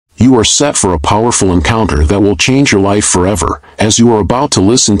You are set for a powerful encounter that will change your life forever, as you are about to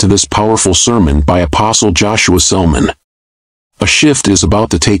listen to this powerful sermon by Apostle Joshua Selman. A shift is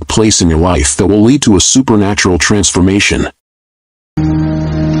about to take place in your life that will lead to a supernatural transformation.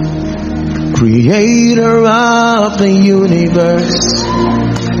 Creator of the universe,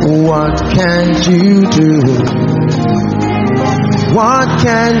 what can't you do? What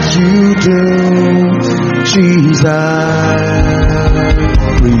can't you do, Jesus?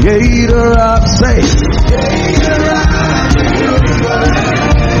 Creator of faith, Creator of the universe,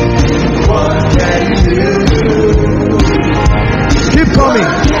 what can you do? Keep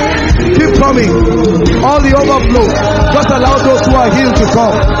coming, all the overflow. Just allow those who are healed to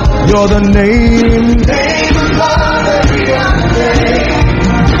come. You're the name above every other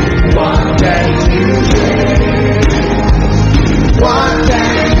name. What can you say? What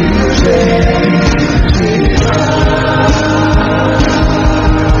can you say?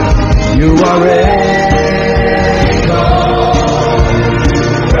 You are able,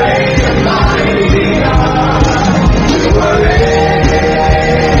 great and mighty God. You are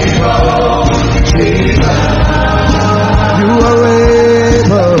able, Jesus. You are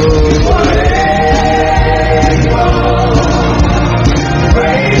able,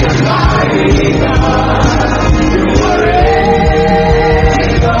 great and mighty God. You are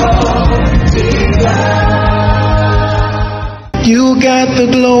able, Jesus. You get the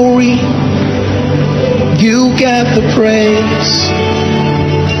glory. You get the praise,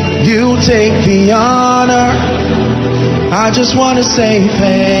 you take the honor. I just want to say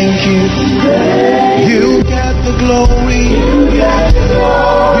thank you. You get the glory, you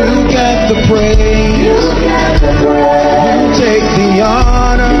get the praise, you take the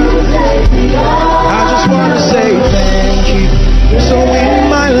honor. I just want to say thank you. So in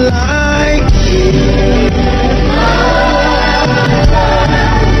my life,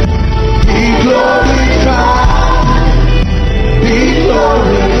 be glorified. Be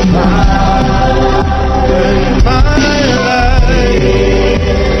glorified in my life,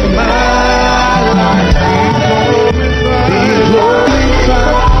 be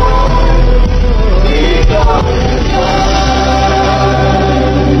glorified.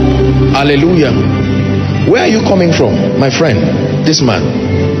 Hallelujah. Where are you coming from, my friend? This man.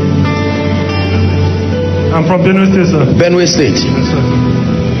 I'm from Benue State, sir. Benue State. Yes, sir.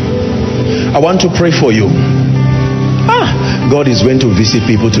 I want to pray for you. God is going to visit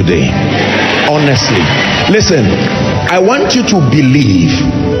people today. Honestly, listen, I want you to believe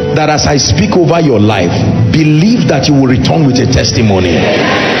that as I speak over your life, believe that you will return with a testimony.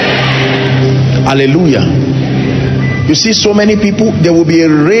 Hallelujah. You see so many people, there will be a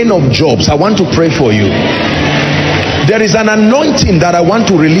rain of jobs. I want to pray for you. There is an anointing that I want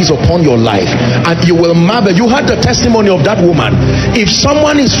to release upon your life, and you will marvel. You heard the testimony of that woman. If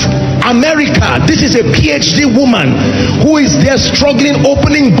someone is America, this is a PhD woman who is there struggling,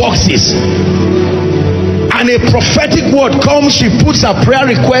 opening boxes, and a prophetic word comes, she puts her prayer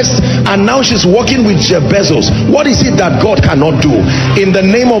request, and now she's working with Jeff Bezos. What is it that God cannot do? In the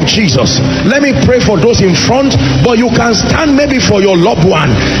name of Jesus, let me pray for those in front, but you can stand maybe for your loved one.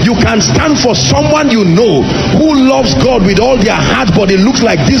 You can stand for someone you know who loves God with all their heart, but it looks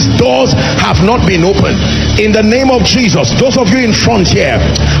like these doors have not been opened. In the name of Jesus, those of you in front here,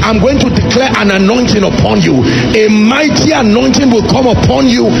 I'm going to declare an anointing upon you. A mighty anointing will come upon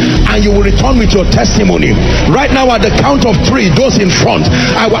you, and you will return with your testimony. Right now, at the count of 3, those in front,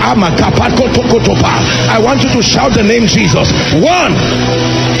 I want you to shout the name Jesus. 1, 2, 3,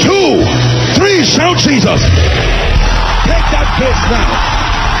 shout Jesus. Take that grace now.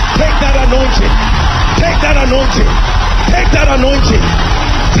 Take that anointing. Take that anointing. Take that anointing.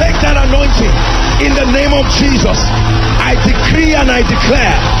 Take that anointing. In the name of Jesus, I decree and I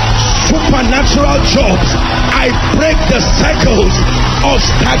declare supernatural jobs. I break the cycles of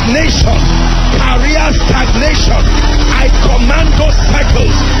stagnation, career stagnation. I command those cycles,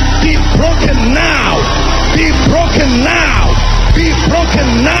 be broken now, be broken now, be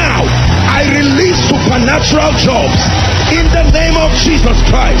broken now. I release supernatural jobs in the name of Jesus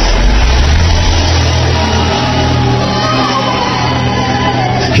Christ.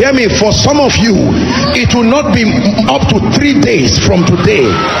 Hear me, for some of you, it will not be up to 3 days from today.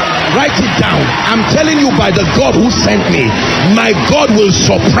 Write it down. I'm telling you by the God who sent me, my God will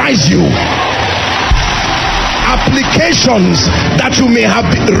surprise you. Applications that you may have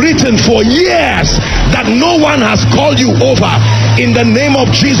written for years that no one has called you over, in the name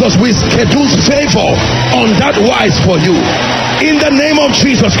of Jesus, we schedule favor on that wise for you. In the name of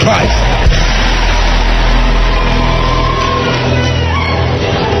Jesus Christ.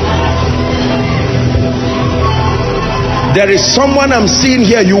 There is someone I'm seeing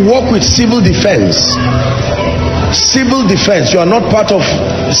here. You work with civil defense. Civil defense. You are not part of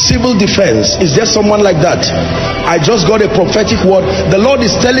civil defense. Is there someone like that? I just got a prophetic word. The Lord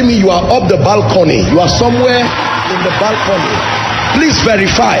is telling me you are up the balcony. You are somewhere in the balcony. Please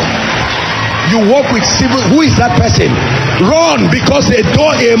verify. You work with civil. Who is that person? Run, because a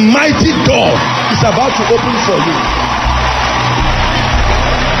door, a mighty door is about to open for you.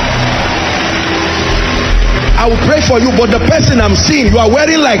 I will pray for you, but the person I'm seeing, you are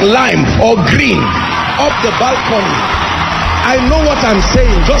wearing like lime or green up the balcony. I know what I'm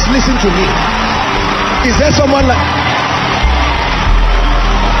saying. Just listen to me. Is there someone like...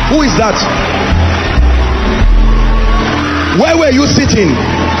 Who is that? Where were you sitting?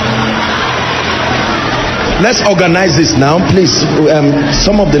 Let's organize this now, please.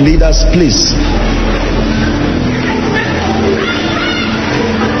 Some of the leaders, please.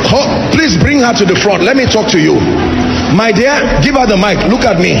 Please bring her to the front. Let me talk to you. My dear, give her the mic. Look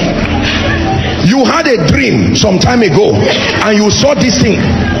at me. You had a dream some time ago and you saw this thing.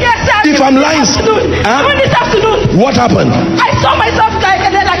 Yes, sir. If I'm lying, even this afternoon. What happened? I saw myself like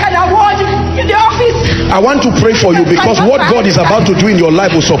an award in the office. I want to pray for you because what God is about to do in your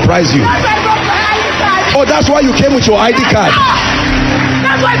life will surprise you. Oh, that's why you came with your ID card.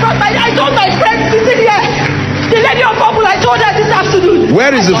 That's why I told my friend sitting here. The lady of purple, I told her this afternoon.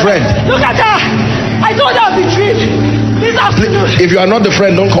 Where is the friend? Look at her. I told her the dream this afternoon. If you are not the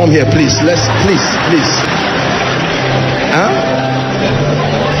friend, don't come here, please. Please. Huh?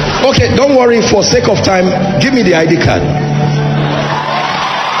 Okay, don't worry. For sake of time, give me the ID card.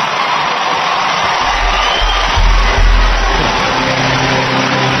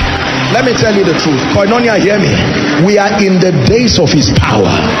 Let me tell you the truth. Koinonia, hear me. We are in the days of his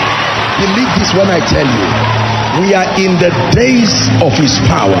power. Believe this when I tell you. We are in the days of his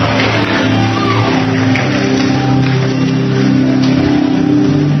power.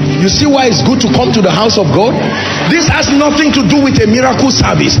 You see why it's good to come to the house of God? This has nothing to do with a miracle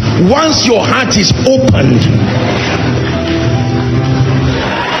service. Once your heart is opened,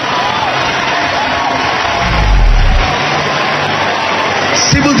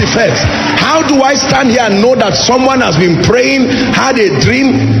 civil defense. How do I stand here and know that someone has been praying, had a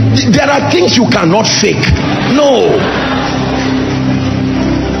dream? There are things you cannot fake. No.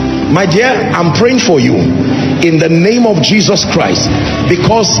 My dear, I'm praying for you in the name of Jesus Christ,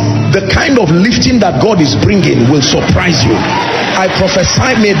 because the kind of lifting that God is bringing will surprise you. I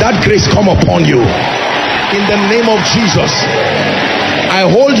prophesy, may that grace come upon you in the name of Jesus. I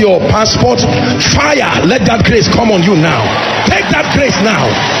hold your passport. Fire, let that grace come on you now. Take that grace now.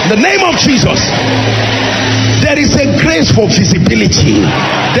 In the name of Jesus. There is a grace for visibility.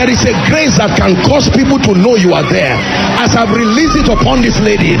 There is a grace that can cause people to know you are there. As I've released it upon this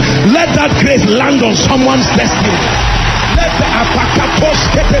lady, let that grace land on someone's destiny. Let the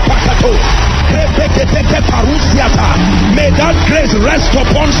may that grace rest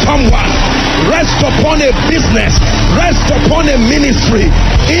upon someone, rest upon a business, rest upon a ministry,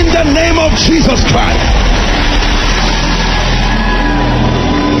 in the name of Jesus Christ.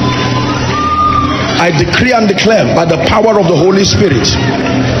 I decree and declare by the power of the Holy Spirit,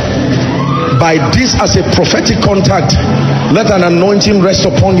 by this as a prophetic contact, let an anointing rest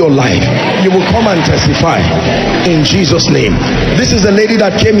upon your life. You will come and testify in Jesus' name. This is the lady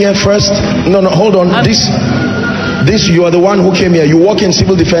that came here first. No, hold on. This you are the one who came here. You work in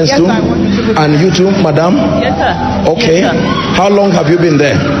civil defense, yes, too? And you too, madam? Yes, sir. Okay. Yes, sir. How long have you been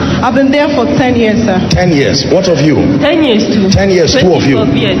there? I've been there for 10 years, sir. 10 years. What of you? 10 years too. 10 years, two of you.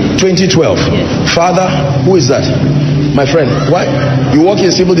 Yes. 2012. Yes. Father, who is that? My friend. What? You work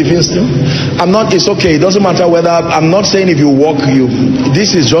in civil defense too? It's okay. It doesn't matter whether, I'm not saying if you work,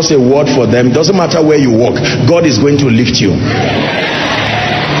 this is just a word for them. It doesn't matter where you work. God is going to lift you.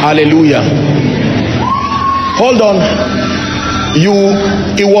 Hallelujah. Hold on.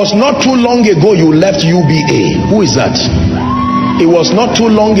 It was not too long ago you left UBA. Who is that? It was not too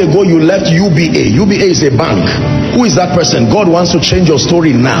long ago you left UBA. UBA is a bank. Who is that person? God wants to change your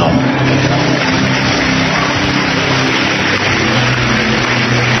story now.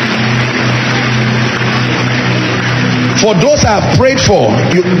 For those I have prayed for,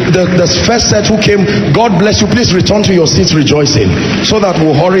 the first set who came, God bless you. Please return to your seats rejoicing, so that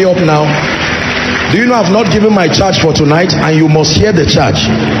we'll hurry up now. Do you know I've not given my charge for tonight, and you must hear the charge?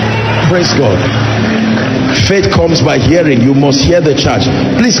 Praise God. Faith comes by hearing. You must hear the charge.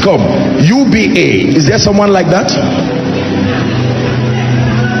 Please come. UBA. Is there someone like that?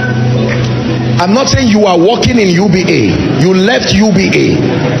 I'm not saying you are working in UBA. You left UBA.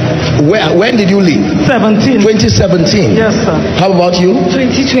 When did you leave? 2017. Yes, sir. How about you?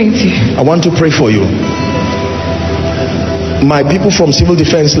 2020. I want to pray for you. My people from civil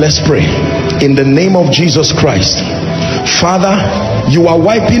defense, let's pray. In the name of Jesus Christ. Father, you are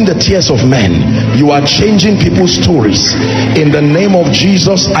wiping the tears of men. You are changing people's stories. In the name of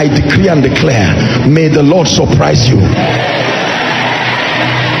Jesus, I decree and declare, may the Lord surprise you.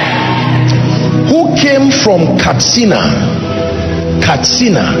 Who came from Katsina?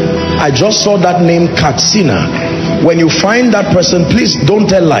 Katsina. I just saw that name, Katsina. When you find that person, please don't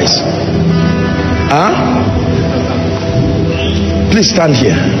tell lies. Please stand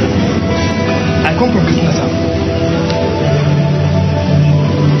here. I come from Katsina, sir.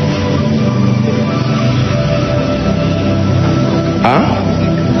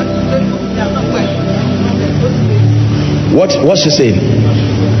 What's she saying?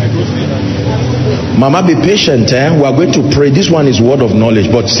 Mama, be patient. We are going to pray. This one is word of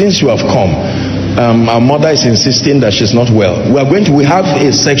knowledge, but since you have come, our mother is insisting that she's not well. We have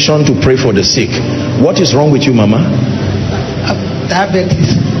a section to pray for the sick. What is wrong with you, Mama?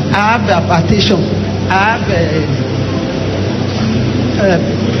 Diabetes. I have hypertension. I have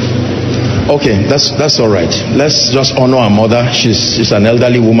okay, that's all right. Let's just honor our mother. She's an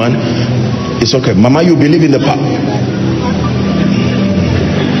elderly woman. It's okay. Mama, you believe in the power.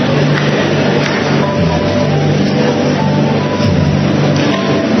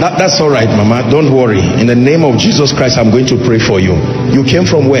 That's all right, Mama. Don't worry. In the name of Jesus Christ, I'm going to pray for you. You came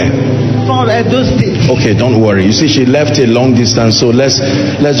from where? from Edo State. Okay, don't worry. You see, she left a long distance, so let's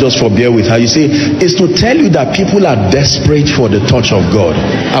just forbear with her. You see, it's to tell you that people are desperate for the touch of God.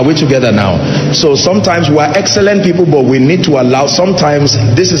 Are we together now? So sometimes we're excellent people, but we need to allow. Sometimes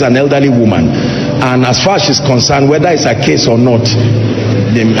this is an elderly woman, and as far as she's concerned, whether it's a case or not,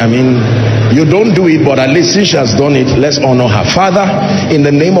 I mean, you don't do it, but at least since she has done it, let's honor her. Father, in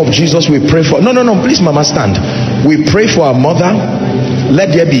the name of Jesus, we pray for... No, please, Mama, stand. We pray for our mother.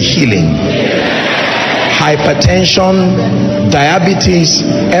 Let there be healing. Hypertension, diabetes,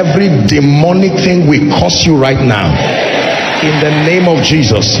 every demonic thing, we curse you right now. In the name of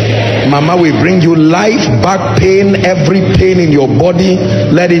Jesus. Mama, we bring you life, back pain, every pain in your body,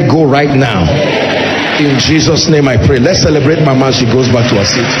 let it go right now. In Jesus' name I pray. Let's celebrate Mama as she goes back to her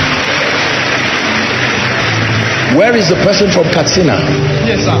seat. Where is the person from Katsina?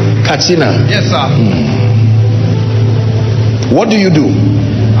 Yes, sir. Katsina. Yes, sir. What do you do?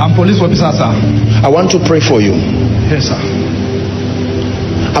 I'm police officer, sir. I want to pray for you. Yes, sir.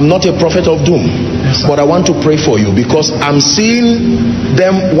 I'm not a prophet of doom, yes, but I want to pray for you because I'm seeing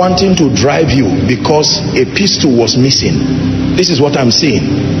them wanting to drive you because a pistol was missing. This is what I'm seeing.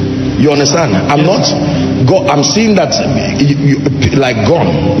 You understand? I'm yes, not. I'm seeing that like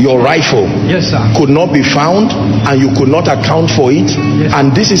gun, your rifle, yes, sir, could not be found, and you could not account for it. Yes.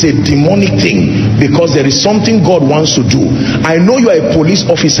 And this is a demonic thing because there is something God wants to do. I know you are a police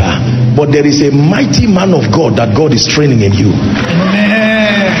officer, but there is a mighty man of God that God is training in you. Amen.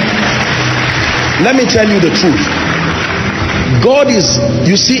 Let me tell you the truth. God is,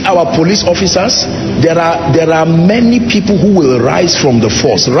 you see, our police officers, there are many people who will rise from the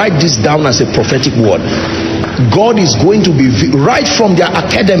force. Write this down as a prophetic word. God is going to be, right from their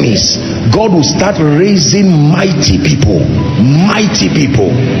academies, God will start raising mighty people. Mighty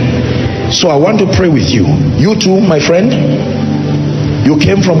people. So I want to pray with you. You too, my friend. You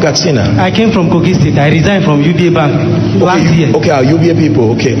came from Katsina. I came from Kogi State. I resigned from UBA Bank last year. Okay, our UBA people.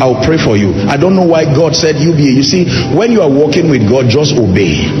 Okay, I'll pray for you. I don't know why God said UBA. You see, when you are walking with God, just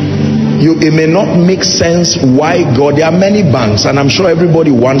obey. It may not make sense why God, there are many banks, and I'm sure everybody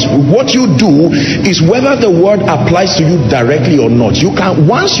wants. What you do is whether the word applies to you directly or not, you can,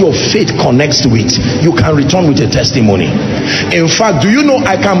 once your faith connects to it, you can return with a testimony. In fact, do you know,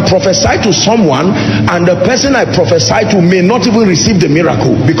 I can prophesy to someone and the person I prophesy to may not even receive the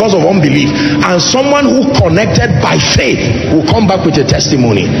miracle because of unbelief, and someone who connected by faith will come back with a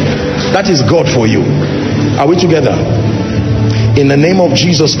testimony. That is God for you. Are we together? In the name of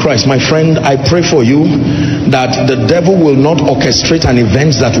Jesus Christ, my friend, I pray for you that the devil will not orchestrate an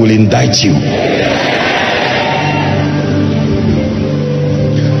event that will indict you.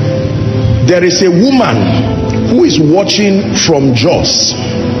 There is a woman who is watching from Jos.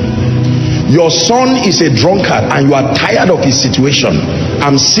 Your son is a drunkard and you are tired of his situation.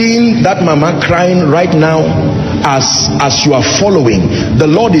 I'm seeing that mama crying right now. As you are following, the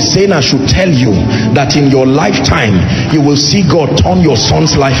Lord is saying I should tell you that in your lifetime you will see God turn your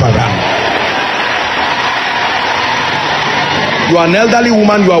son's life around. You are an elderly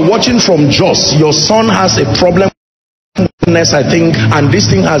woman, you are watching from Jos. Your son has a problem, I think, and this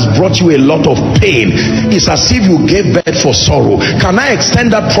thing has brought you a lot of pain. It's as if you gave birth for sorrow. Can I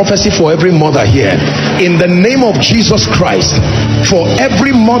extend that prophecy for every mother here in the name of Jesus Christ? For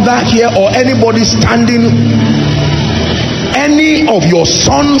every mother here or anybody standing, any of your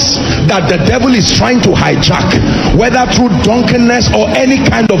sons that the devil is trying to hijack, whether through drunkenness or any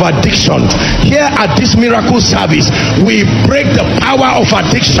kind of addiction, here at this miracle service, we break the power of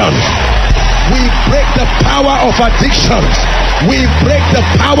addiction. We break the power of addictions. We break the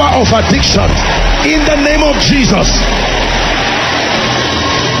power of addictions in the name of Jesus.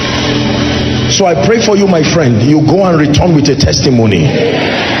 So I pray for you, my friend. You go and return with a testimony.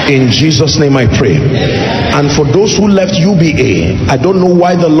 In Jesus' name I pray. And for those who left UBA, I don't know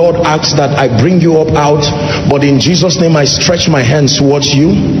why the Lord asked that I bring you up out, but in Jesus' name I stretch my hands towards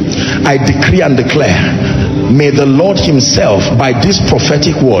you. I decree and declare, may the Lord himself, by this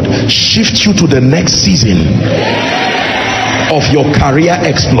prophetic word, shift you to the next season of your career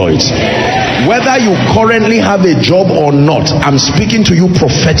exploits. Whether you currently have a job or not, I'm speaking to you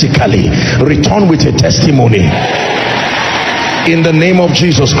prophetically. Return with a testimony in the name of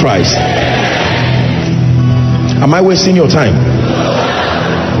Jesus Christ. Am I wasting your time?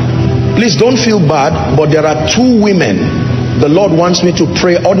 Please don't feel bad, but there are two women the Lord wants me to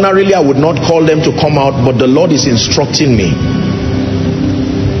pray. Ordinarily I would not call them to come out, but the Lord is instructing me.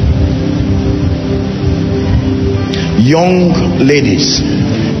 Young ladies,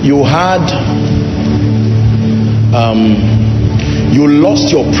 you had you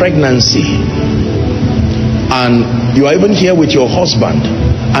lost your pregnancy and you are even here with your husband,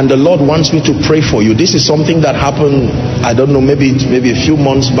 and the Lord wants me to pray for you. This is something that happened, I don't know, maybe a few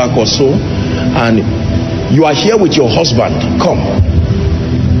months back or so, and you are here with your husband. Come.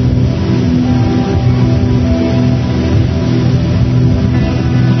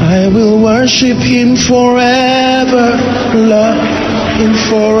 I will worship him forever, love him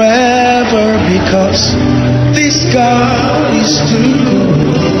forever, because this God is too good.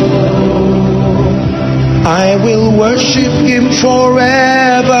 I will worship him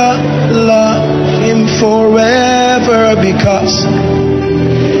forever, love him forever, because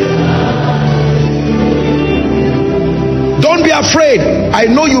don't be afraid. I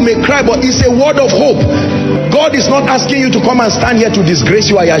know you may cry, but it's a word of hope. God is not asking you to come and stand here to disgrace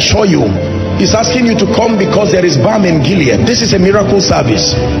you, I assure you. He's asking you to come because there is balm in Gilead. This is a miracle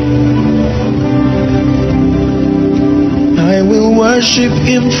service. I will worship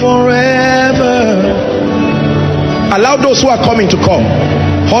him forever. Allow those who are coming to come.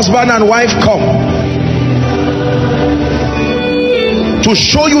 Husband and wife, come. To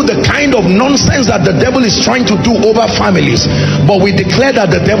show you the kind of nonsense that the devil is trying to do over families. But we declare that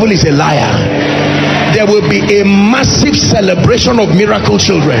the devil is a liar. There will be a massive celebration of miracle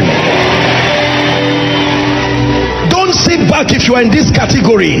children. Don't sit back if you are in this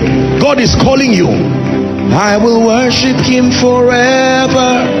category. God is calling you. I will worship him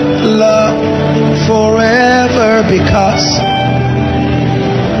forever, love him forever, because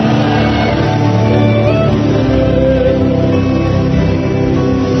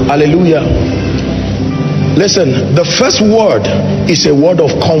hallelujah. Listen, the first word is a word of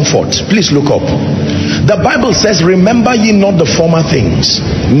comfort. Please look up. The Bible says, remember ye not the former things,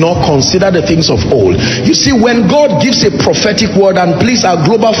 nor consider the things of old. You see, when God gives a prophetic word, and please, our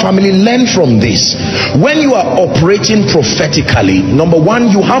global family, learn from this. When you are operating prophetically, number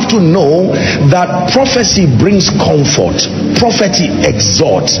one, you have to know that prophecy brings comfort. Prophecy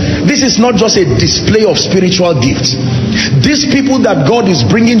exhorts. This is not just a display of spiritual gifts. These people that God is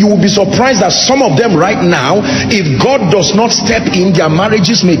bringing, you will be surprised that some of them right now, if God does not step in, their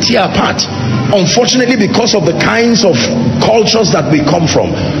marriages may tear apart. Unfortunately, because of the kinds of cultures that we come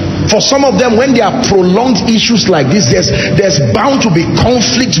from. For some of them, when there are prolonged issues like this, there's bound to be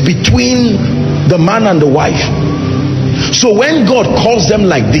conflict between the man and the wife. So when God calls them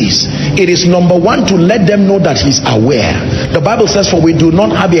like this, it is number one to let them know that he's aware. The Bible says, for we do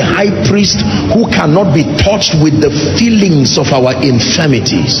not have a high priest who cannot be touched with the feelings of our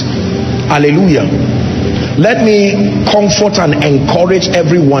infirmities. Hallelujah. Let me comfort and encourage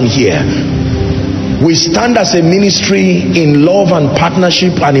everyone here. We stand as a ministry in love and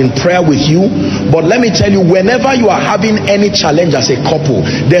partnership and in prayer with you. But let me tell you, whenever you are having any challenge as a couple,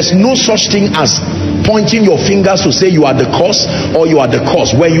 there's no such thing as pointing your fingers to say you are the cause or you are the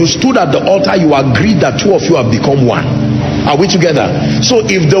cause. When you stood at the altar, you agreed that two of you have become one. Are we together? So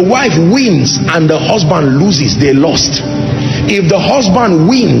if the wife wins and the husband loses, they lost. If the husband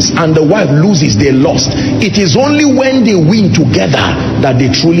wins and the wife loses, they lost. It is only when they win together that they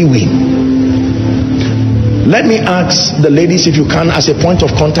truly win. Let me ask the ladies, if you can, as a point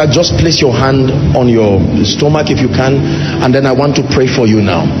of contact, just place your hand on your stomach if you can, and then I want to pray for you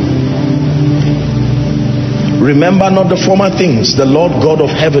now. Remember not the former things. The Lord God of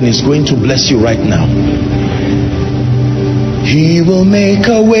heaven is going to bless you right now. He will make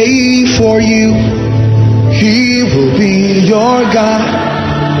a way for you He will be your God,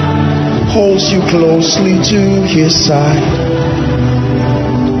 holds you closely to his side,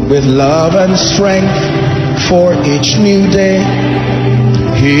 with love and strength for each new day.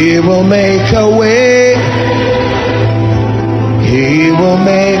 He will make a way. He will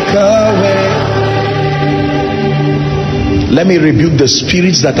make a way. Let me rebuke the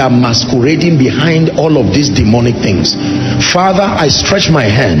spirits that are masquerading behind all of these demonic things. Father, I stretch my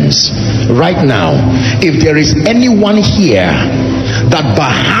hands right now. If there is anyone here that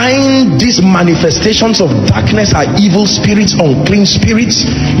behind these manifestations of darkness are evil spirits, unclean spirits,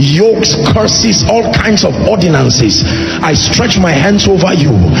 yokes, curses, all kinds of ordinances, I stretch my hands over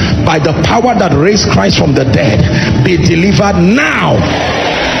you. By the power that raised Christ from the dead, be delivered now.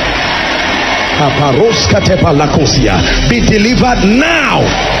 Be delivered now.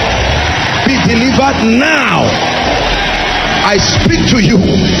 Be delivered now. I speak to you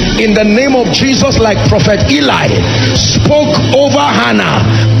in the name of Jesus, like Prophet Eli spoke over Hannah.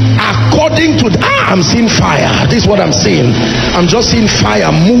 According to I'm seeing fire. This is what I'm seeing. I'm just seeing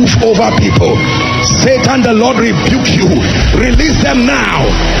fire move over people. Satan, the Lord rebuke you. Release them now.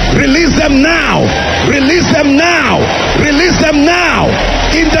 Release them now. Release them now. Release them now.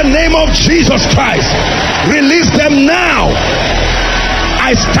 In the name of Jesus Christ. Release them now.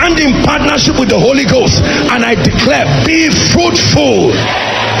 I stand in partnership with the Holy Ghost and I declare, be fruitful.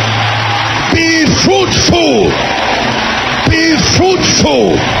 Be fruitful. Be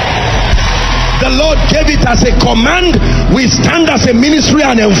fruitful. The Lord gave it as a command. We stand as a ministry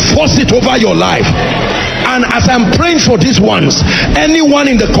and enforce it over your life. And as I'm praying for these ones, anyone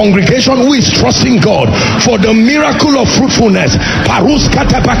in the congregation who is trusting God for the miracle of fruitfulness, fire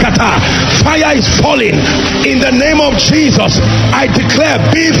is falling in the name of Jesus. I declare,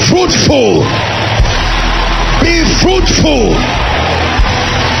 be fruitful. Be fruitful.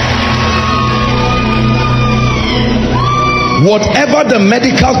 Whatever the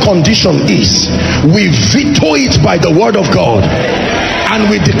medical condition is, we veto it by the word of God. And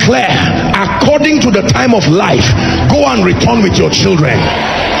we declare, according to the time of life, go and return with your children.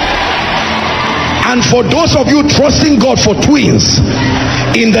 And for those of you trusting God for twins,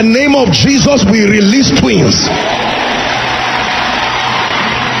 in the name of Jesus, we release twins.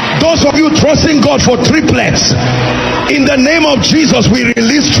 Those of you trusting God for triplets, in the name of Jesus, we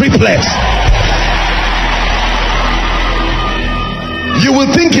release triplets. You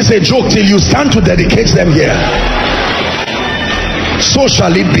will think it's a joke till you stand to dedicate them here. So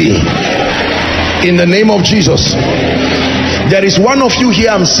shall it be in the name of Jesus. There is one of you here,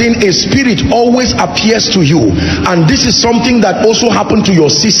 I'm seeing a spirit always appears to you, and this is something that also happened to your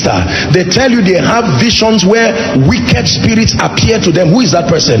sister. They tell you they have visions where wicked spirits appear to them. Who is that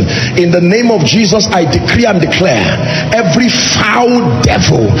person? In the name of Jesus, I decree and declare, every foul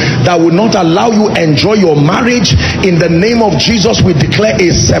devil that will not allow you enjoy your marriage, in the name of Jesus, we declare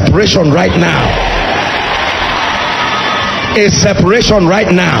a separation right now. A separation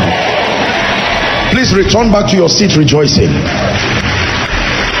right now. Please return back to your seat rejoicing.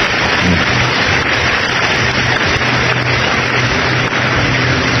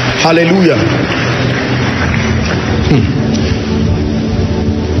 Hallelujah.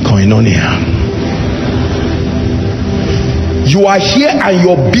 Koinonia. You are here and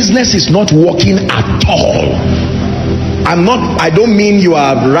your business is not working at all. I don't mean you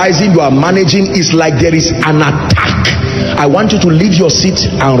are rising, you are managing. It's like there is an attack. I want you to leave your seat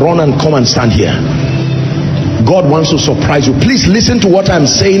and run and come and stand here. God wants to surprise you. Please listen to what I'm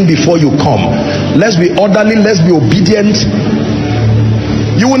saying before you come. Let's be orderly, let's be obedient.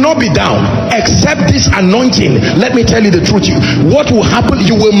 You will not be down except this anointing. Let me tell you the truth. What will happen?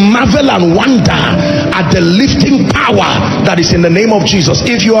 You will marvel and wonder at the lifting power that is in the name of Jesus.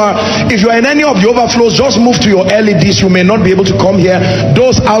 If you are in any of the overflows, just move to your LEDs. You may not be able to come here.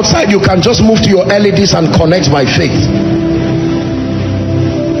 Those outside, you can just move to your LEDs and connect by faith.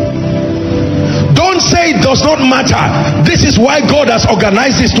 Don't say it does not matter. This is why God has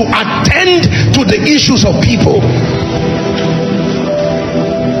organized this, to attend to the issues of people.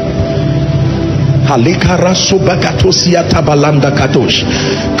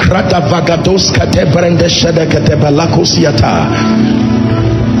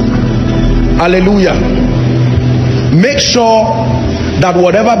 Hallelujah. Make sure that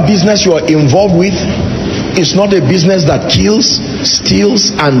whatever business you are involved with is not a business that kills,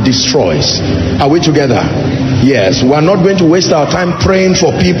 steals and destroys. Are we together? Yes. We are not going to waste our time praying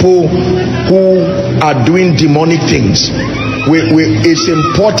for people who are doing demonic things. It's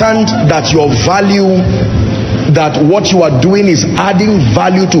important that your value that what you are doing is adding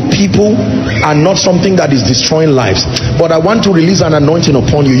value to people and not something that is destroying lives. But I want to release an anointing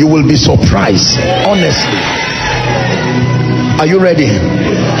upon you. You will be surprised, honestly. Are you ready?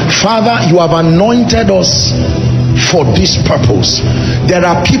 Father, you have anointed us for this purpose. There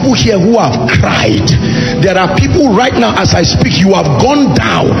are people here who have cried. There are people right now as I speak, you have gone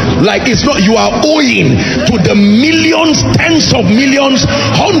down like it's not, you are owing to the millions, tens of millions,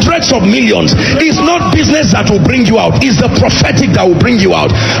 hundreds of millions. It's not business that will bring you out, it's the prophetic that will bring you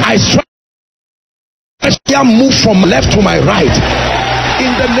out. I move from left to my right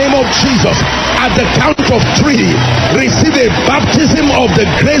in the name of Jesus. At the count of 3, receive a baptism of the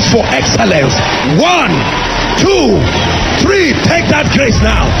grace for excellence. 1, 2, 3. Take that grace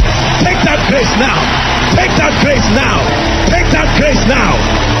now. Take that grace now. Take that grace now. Take that grace now.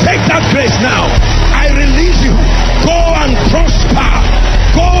 Take that grace now. I release you. Go and prosper.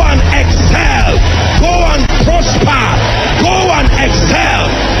 Go and excel. Go and prosper. Go and excel.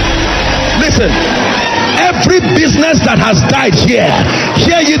 Listen. Every business that has died here,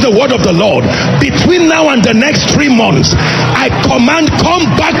 hear ye the word of the Lord. Between now and the next 3 months, I command, come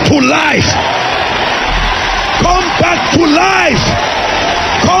back to life. Come back to life.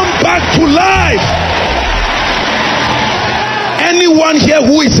 Come back to life. Anyone here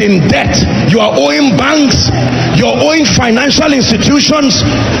who is in debt, you are owing banks, you're owing financial institutions,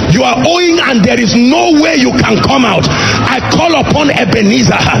 you are owing and there is no way you can come out. I call upon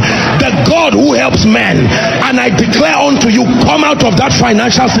Ebenezer, the God who helps men, and I declare unto you, come out of that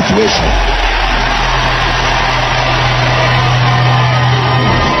financial situation.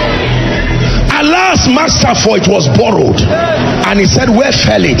 Alas, master, for it was borrowed. And he said, where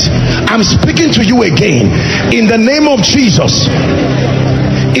fell it? I'm speaking to you again in the name of Jesus.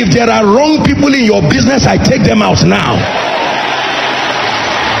 If there are wrong people in your business, I take them out now.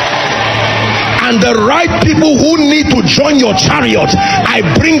 And the right people who need to join your chariot, I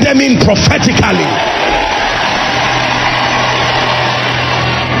bring them in prophetically.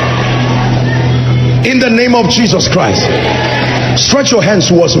 In the name of Jesus Christ. Stretch your hands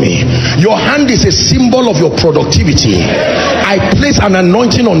towards me. Your hand is a symbol of your productivity. I place an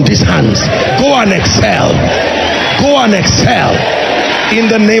anointing on these hands. Go and excel. Go and excel. In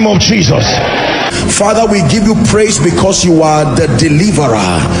the name of Jesus. Father, we give you praise because you are the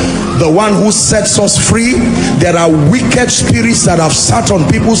deliverer, the one who sets us free. There are wicked spirits that have sat on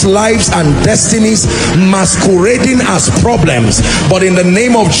people's lives and destinies, masquerading as problems, but in the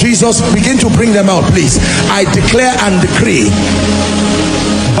name of Jesus, begin to bring them out, please. I declare and decree,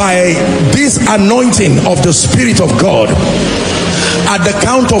 by this anointing of the Spirit of God, at the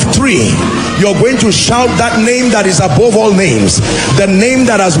count of 3, you're going to shout that name that is above all names, the name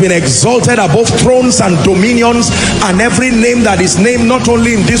that has been exalted above thrones and dominions, and every name that is named not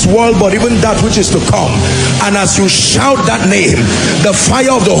only in this world but even that which is to come. And as you shout that name, the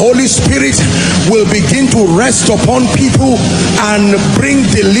fire of the Holy Spirit will begin to rest upon people and bring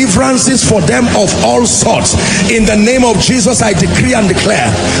deliverances for them of all sorts. In the name of Jesus, I decree and declare,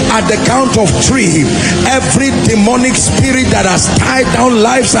 at the count of 3, every demonic spirit that has tied down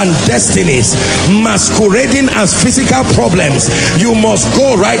lives and destinies, masquerading as physical problems, you must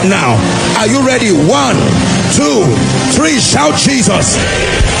go right now. Are you ready? 1, 2, 3. Shout Jesus.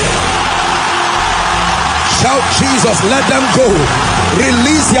 Shout Jesus. Let them go.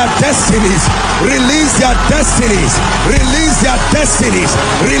 Release their destinies. Release their destinies. Release their destinies.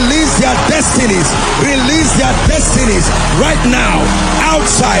 Release their destinies. Release their destinies right now.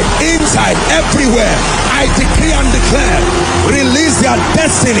 Outside, inside, everywhere. I decree and declare, release their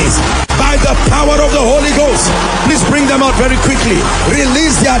destinies by the power of the Holy Ghost. Please bring them out very quickly.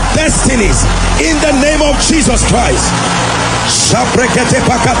 Release their destinies in the name of Jesus Christ.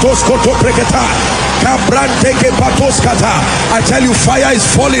 I tell you, fire is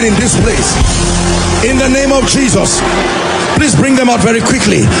falling in this place. In the name of Jesus. Please bring them out very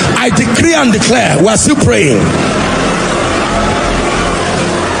quickly. I decree and declare, we are still praying.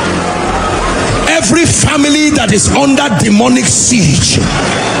 Every family that is under demonic siege,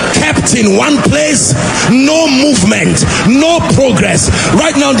 kept in one place, no movement, no progress.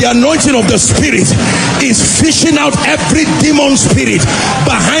 Right now the anointing of the Spirit is fishing out every demon spirit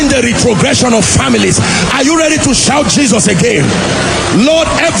behind the retrogression of families. Are you ready to shout Jesus again? Lord,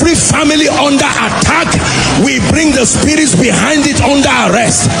 every family under attack, we bring the spirits behind it under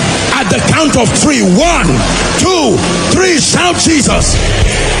arrest. At the count of 3, 1, 2, 3, shout Jesus.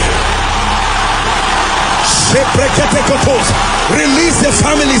 Release the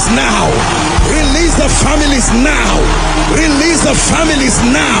families now. Release the families now. Release the families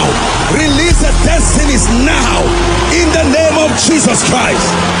now. Release the destinies now. In the name of Jesus Christ.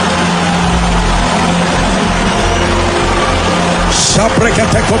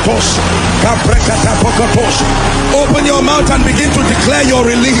 Open your mouth and begin to declare your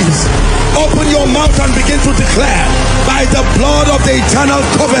release. Open your mouth and begin to declare, by the blood of the eternal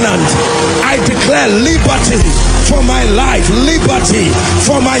covenant, I declare liberty for my life, liberty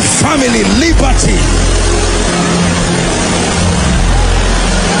for my family, liberty.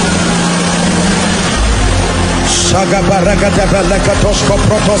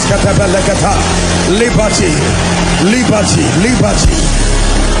 Liberty, liberty, liberty.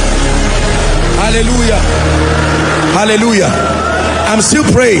 Hallelujah, hallelujah. I'm still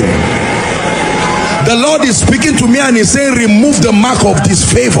praying. The Lord is speaking to me and he's saying, remove the mark of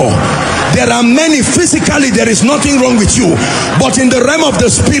disfavor. There are many, physically there is nothing wrong with you, but in the realm of the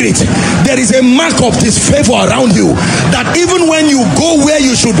spirit there is a mark of disfavor around you, that even when you go where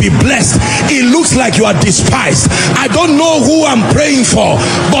you should be blessed, it looks like you are despised. I don't know who I'm praying for,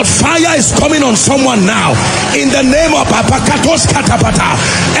 but fire is coming on someone now in the name of Apakatos Katapata.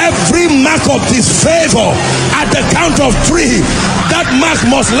 Every mark of disfavor, at the count of 3, that mark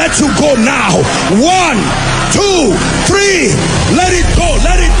must let you go now. 1, 2, 3. Let it go,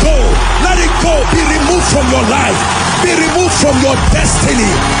 let it go, let it go. Be removed from your life, be removed from your destiny,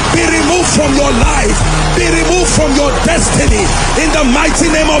 be removed from your life, be removed from your destiny in the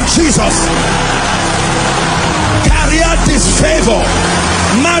mighty name of Jesus. Career disfavor,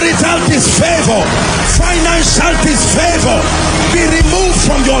 marital disfavor, financial disfavor, be removed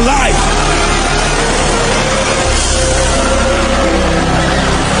from your life.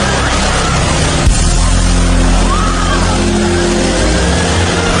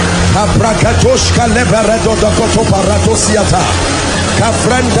 Abrakatoshka leberedo da kotoparatosiata.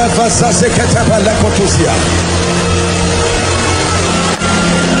 Kafrenda vasaseketebelekotosia.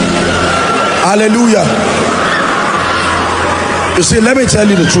 Hallelujah. You see, let me tell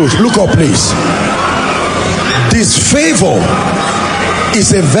you the truth. Look up, please. Disfavor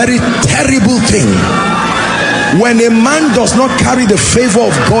is a very terrible thing. When a man does not carry the favor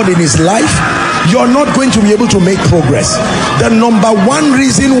of God in his life, you're not going to be able to make progress. The number one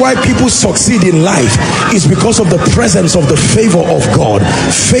reason why people succeed in life is because of the presence of the favor of God.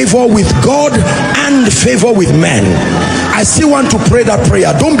 Favor with God and favor with men. I still want to pray that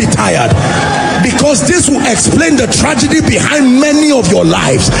prayer. Don't be tired, because this will explain the tragedy behind many of your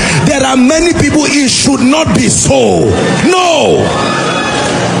lives. There are many people, it should not be so. No.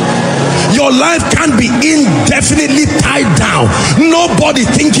 Your life can't be indefinitely tied down. Nobody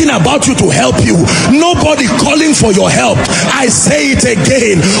thinking about you to help you. Nobody calling for your help. I say it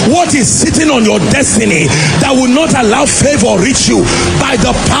again. What is sitting on your destiny that will not allow favor reach you? By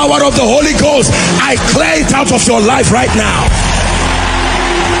the power of the Holy Ghost, I clear it out of your life right now.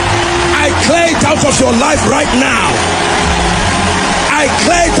 I clear it out of your life right now. I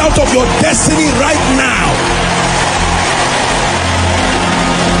clear it out of your destiny right now.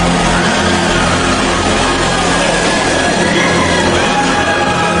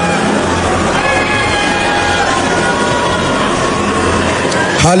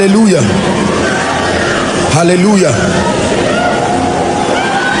 Hallelujah. Hallelujah.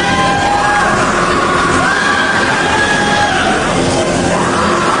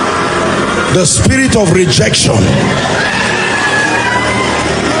 The spirit of rejection.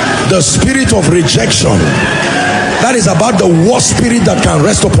 The spirit of rejection. That is about the worst spirit that can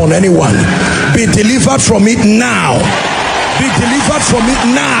rest upon anyone. Be delivered from it now. Be delivered from it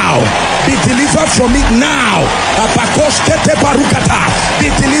now. Be delivered from it now. Be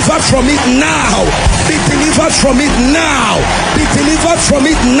delivered from it now. Be delivered from it now. Be delivered from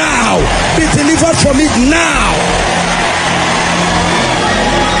it now. Be delivered from it now.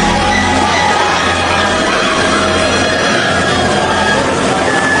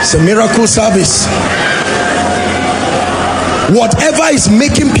 It's a miracle service. Whatever is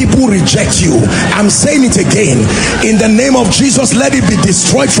making people reject you, I'm saying it again, in the name of Jesus, let it be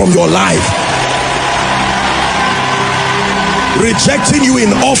destroyed from your life. Rejecting you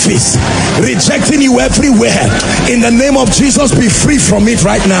in office, rejecting you everywhere, in the name of Jesus, be free from it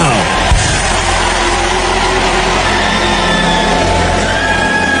right now.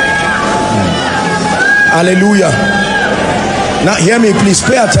 Hallelujah. Now hear me, please,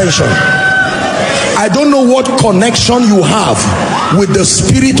 pay attention. I don't know what connection you have with the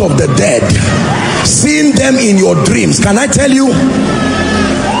spirit of the dead, seeing them in your dreams. Can I tell you,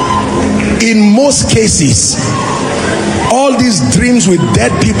 in most cases, all these dreams with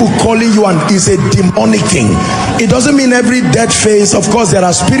dead people calling you, and is a demonic thing. It doesn't mean every dead face. Of course, there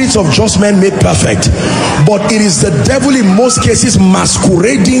are spirits of just men made perfect, but it is the devil in most cases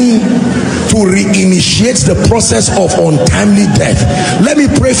masquerading to reinitiate the process of untimely death. Let me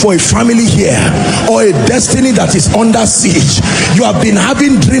pray pray for a family here or a destiny that is under siege. You have been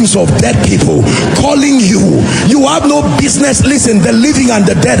having dreams of dead people calling you. You have no business. Listen, the living and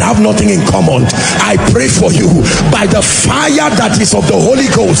the dead have nothing in common. I pray for you by the fire that is of the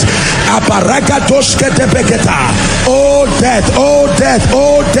Holy Ghost. Oh death, oh death,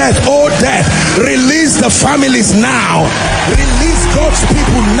 oh death, oh death. Release the families now. Release God's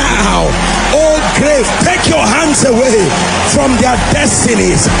people now. Oh grave, take your hands away from their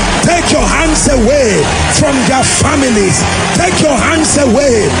destinies. Take your hands away from their families. Take your hands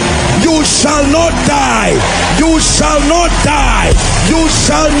away. You shall not die. You shall not die. You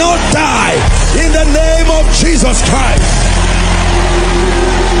shall not die. In the name of Jesus Christ.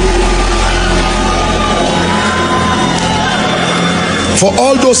 For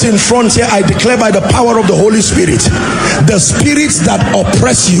all those in front here, I declare by the power of the Holy Spirit, the spirits that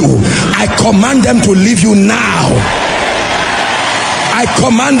oppress you, I command them to leave you now. I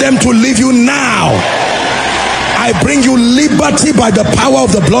command them to leave you now. I bring you liberty by the power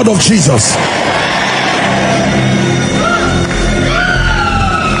of the blood of Jesus.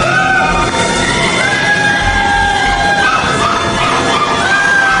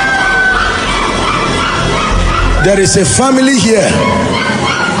 There is a family here.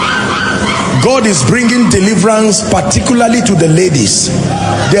 God is bringing deliverance, particularly to the ladies.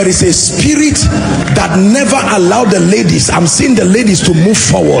 There is a spirit that never allowed the ladies. I'm seeing the ladies to move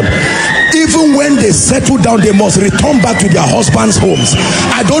forward. Even when they settle down, they must return back to their husbands' homes.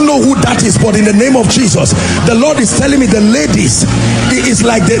 I don't know who that is, but in the name of Jesus, the Lord is telling me the ladies, it is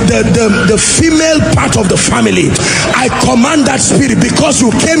like the female part of the family. I command that spirit, because you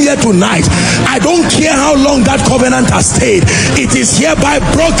came here tonight. I don't care how long that covenant has stayed. It is hereby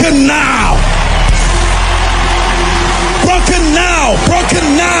broken now. Broken now. Broken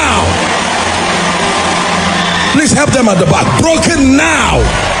now. Please help them at the back. Broken now.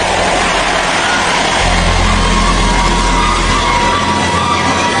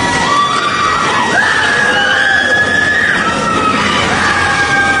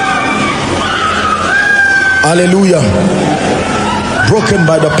 Hallelujah. Broken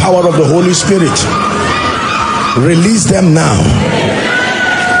by the power of the Holy Spirit. Release them now.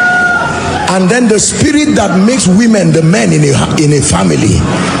 And then the spirit that makes women the men in a family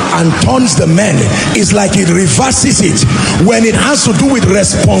and turns the men is like it reverses it. When it has to do with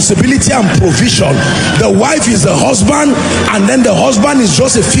responsibility and provision, the wife is the husband, and then the husband is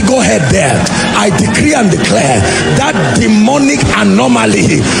just a figurehead there. I decree and declare that demonic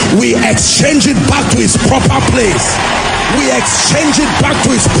anomaly, we exchange it back to its proper place. We exchange it back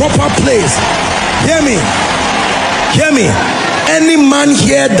to its proper place. Hear me. Hear me. Any man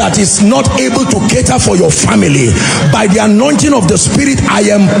here that is not able to cater for your family, by the anointing of the Spirit, I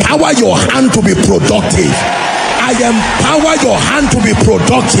empower your hand to be productive. I empower your hand to be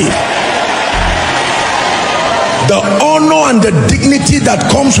productive. The honor and the dignity that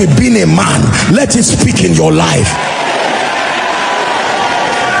comes with being a man, let it speak in your life.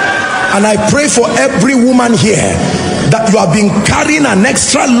 And I pray for every woman here that you have been carrying an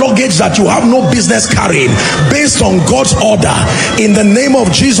extra luggage that you have no business carrying, based on God's order. In the name of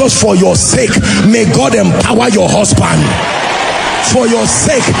Jesus, for your sake, may God empower your husband. For your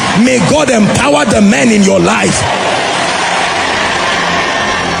sake, may God empower the men in your life.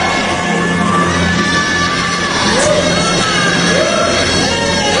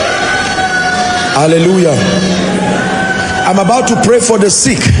 Hallelujah. I'm about to pray for the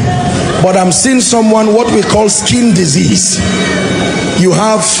sick, but I'm seeing someone, what we call skin disease. You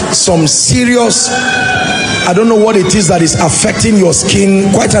have some serious, I don't know what it is that is affecting your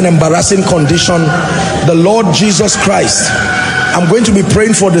skin, quite an embarrassing condition. The Lord Jesus Christ, I'm going to be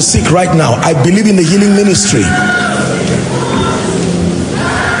praying for the sick right now. I believe in the healing ministry.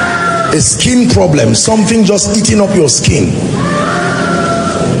 A skin problem, something just eating up your skin.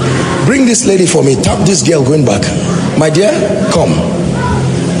 Bring this lady for me. Tap this girl going back. My dear, come.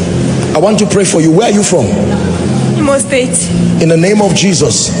 I want to pray for you. Where are you from? Imo State. In the name of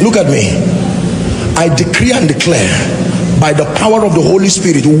Jesus, look at me. I decree and declare by the power of the Holy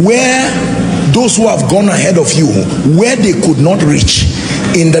Spirit, where those who have gone ahead of you, where they could not reach,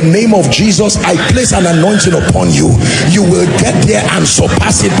 in the name of Jesus, I place an anointing upon you. You will get there and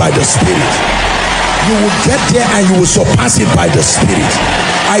surpass it by the Spirit. You will get there and you will surpass it by the Spirit.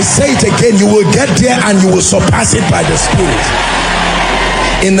 I say it again, you will get there and you will surpass it by the Spirit.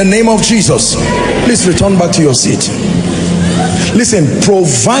 In the name of Jesus, please return back to your seat. Listen,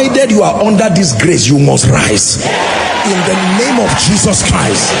 provided you are under this grace, you must rise. In the name of Jesus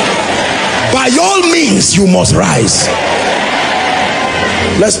Christ, by all means, you must rise.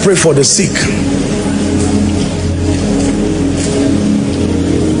 Let's pray for the sick.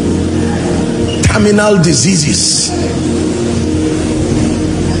 terminal diseases.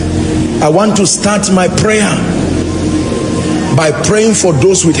 I want to start my prayer by praying for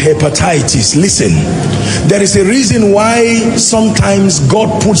those with hepatitis. Listen, there is a reason why sometimes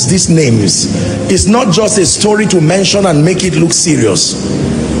God puts these names. It's not just a story to mention and make it look serious.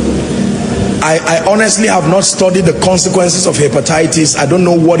 I honestly have not studied the consequences of hepatitis. I don't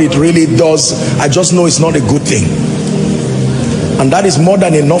know what it really does. I just know it's not a good thing. And that is more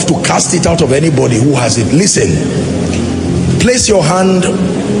than enough to cast it out of anybody who has it. Listen, place your hand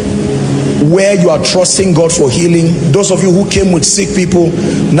where you are trusting God for healing. Those of you who came with sick people,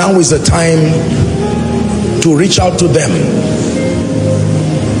 now is the time to reach out to them.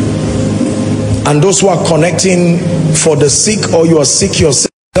 And those who are connecting for the sick, or you are sick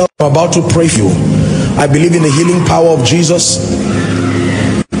yourself, I'm about to pray for you. I believe in the healing power of Jesus.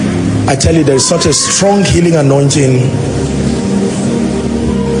 I tell you, there is such a strong healing anointing.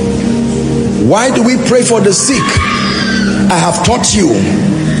 Why do we pray for the sick? I have taught you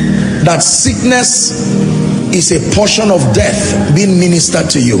that sickness is a portion of death being ministered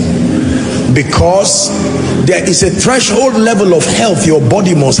to you, because there is a threshold level of health your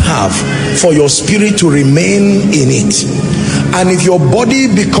body must have for your spirit to remain in it. And if your body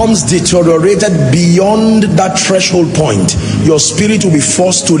becomes deteriorated beyond that threshold point, your spirit will be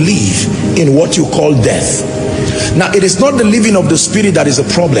forced to live in what you call death. Now, it is not the living of the spirit that is a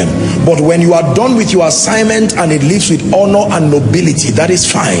problem, but when you are done with your assignment and it lives with honor and nobility, that is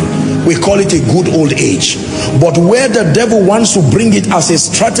fine. We call it a good old age. But where the devil wants to bring it as a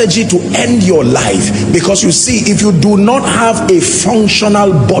strategy to end your life, because you see, if you do not have a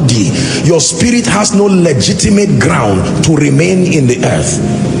functional body, your spirit has no legitimate ground to remain in the earth.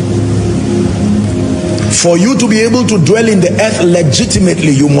 For you to be able to dwell in the earth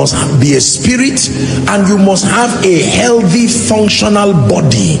legitimately, you must be a spirit and you must have a healthy, functional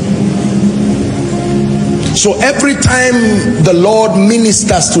body. So every time the Lord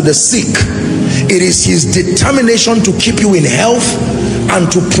ministers to the sick, it is his determination to keep you in health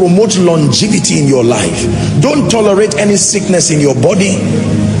and to promote longevity in your life. Don't tolerate any sickness in your body.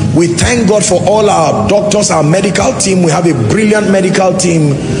 We thank God for all our doctors, our medical team. We have a brilliant medical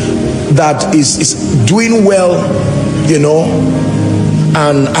team that is doing well, you know.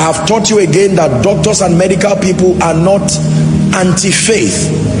 And I have taught you again that doctors and medical people are not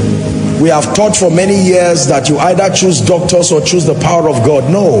anti-faith. We have taught for many years that you either choose doctors or choose the power of God.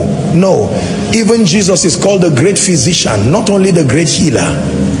 No. Even Jesus is called the great physician, not only the great healer,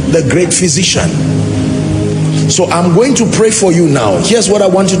 the great physician. So I'm going to pray for you now. Here's what I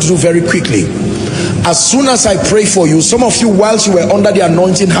want you to do very quickly. As soon as I pray for you, some of you, whilst you were under the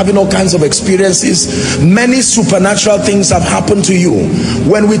anointing, having all kinds of experiences, many supernatural things have happened to you.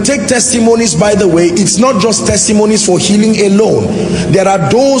 When we take testimonies, by the way, it's not just testimonies for healing alone. There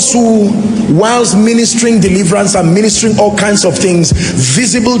are those who, whilst ministering deliverance and ministering all kinds of things,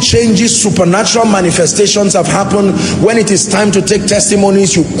 visible changes, supernatural manifestations have happened. When it is time to take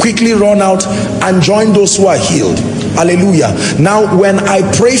testimonies, you quickly run out and join those who are healed. Hallelujah. Now, when I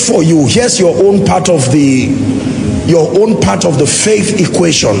pray for you, here's your own part of the faith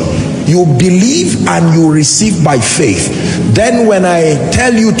equation. You believe and you receive by faith. Then when I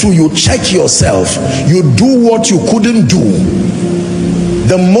tell you to, you check yourself. You do what you couldn't do.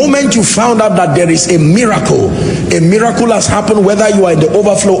 The moment you found out that there is a miracle has happened, whether you are in the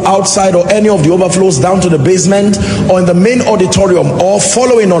overflow outside or any of the overflows down to the basement or in the main auditorium or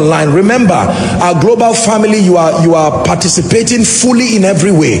following online. Remember, our global family, you are participating fully in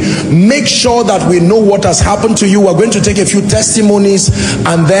every way. Make sure that we know what has happened to you. We're going to take a few testimonies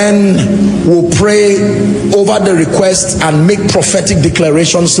and then we'll pray over the requests and make prophetic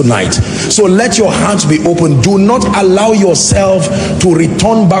declarations tonight. So let your heart be open. Do not allow yourself to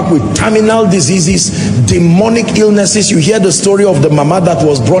return back with terminal diseases, demonic illnesses. You hear the story of the mama that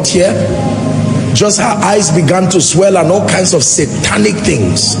was brought here. Just her eyes began to swell and all kinds of satanic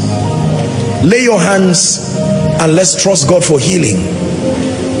things. Lay your hands and let's trust God for healing.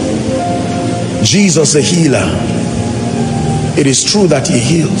 Jesus the healer. It is true that he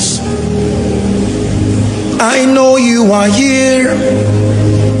heals. I know you are here,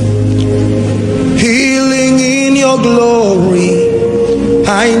 healing in your glory.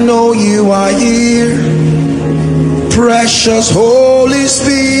 I know you are here, precious Holy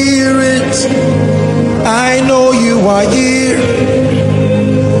Spirit. I know you are here.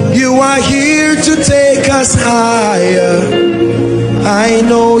 You are here to take us higher. I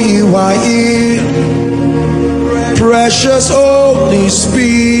know you are here, precious Holy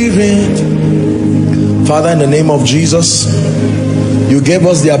Spirit. Father, in the name of Jesus, you gave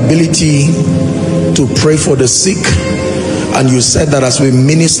us the ability to pray for the sick and you said that as we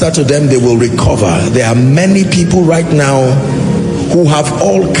minister to them, they will recover. There are many people right now who have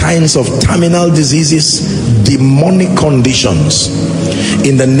all kinds of terminal diseases, demonic conditions.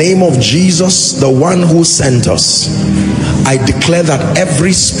 In the name of Jesus, the one who sent us, I declare that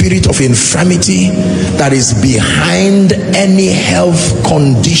every spirit of infirmity that is behind any health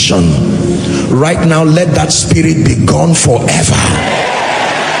condition, right now, let that spirit be gone forever.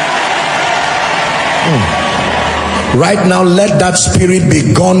 Right now, let that spirit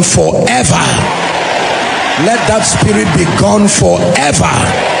be gone forever. Let that spirit be gone forever.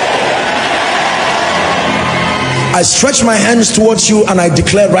 I stretch my hands towards you and I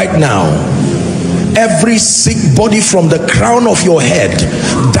declare right now, every sick body from the crown of your head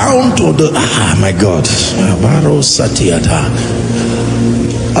down to the, my God,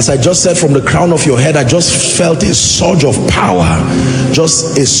 as I just said, from the crown of your head, I just felt a surge of power,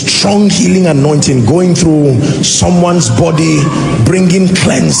 just a strong healing anointing going through someone's body, bringing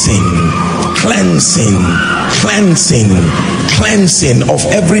cleansing of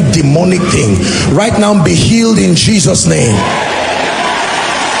every demonic thing. Right now, be healed in Jesus' name.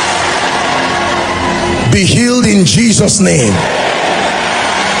 Be healed in Jesus' name.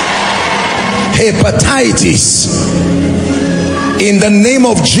 Hepatitis, in the name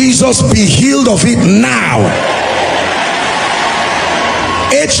of Jesus, be healed of it now.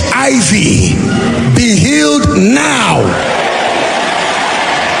 HIV, be healed now.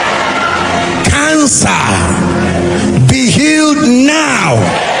 Cancer, be healed now.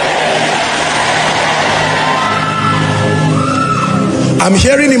 I'm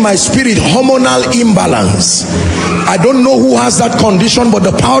hearing in my spirit hormonal imbalance. I don't know who has that condition, but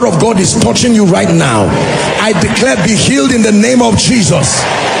the power of God is touching you right now. I declare, be healed in the name of Jesus.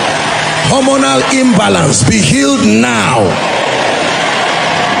 Hormonal imbalance, be healed now.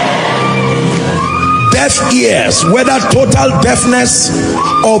 Deaf ears, whether total deafness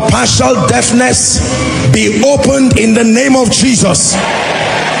or partial deafness, be opened in the name of Jesus.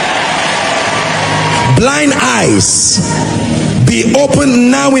 Blind eyes, be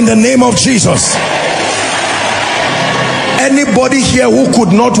opened now in the name of Jesus. Anybody here who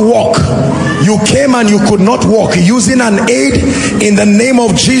could not walk, you came and you could not walk, using an aid, in the name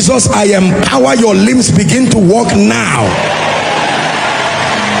of Jesus, I empower your limbs, begin to walk now.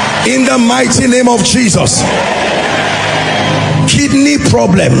 In the mighty name of Jesus. Kidney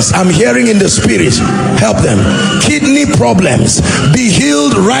problems, I'm hearing in the spirit, help them. Kidney problems, be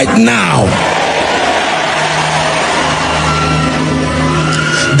healed right now.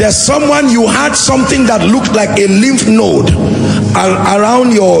 There's someone, you had something that looked like a lymph node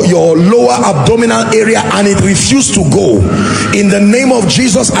around your lower abdominal area and it refused to go. In the name of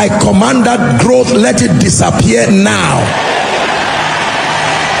Jesus, I command that growth, let it disappear now.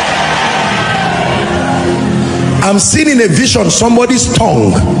 I'm seeing in a vision somebody's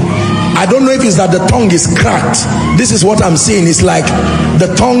tongue. I don't know if it's that the tongue is cracked. This is what I'm seeing. It's like the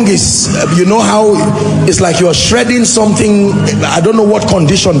tongue is, you know how it's like you're shredding something. I don't know what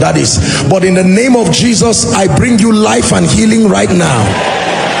condition that is. But in the name of Jesus, I bring you life and healing right now.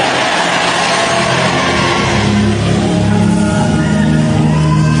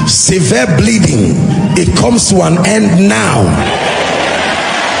 Severe bleeding, it comes to an end now.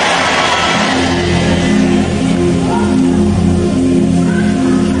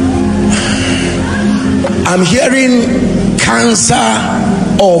 I'm hearing cancer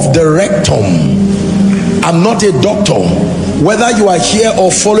of the rectum. I'm not a doctor. Whether you are here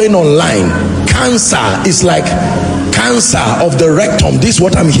or following online, cancer is like cancer of the rectum. This is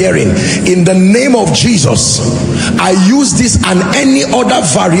what I'm hearing. In the name of Jesus, I use this and any other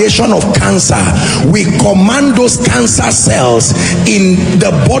variation of cancer. We command those cancer cells in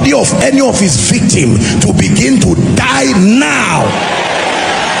the body of any of his victims to begin to die now.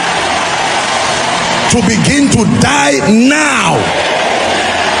 To begin to die now.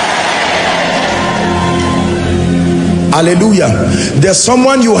 Hallelujah. There's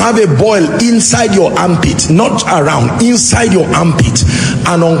someone, you have a boil inside your armpit, not around, inside your armpit,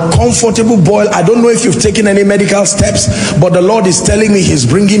 an uncomfortable boil. I don't know if you've taken any medical steps, but the Lord is telling me he's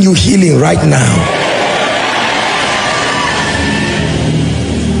bringing you healing right now.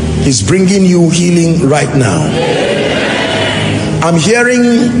 He's bringing you healing right now. I'm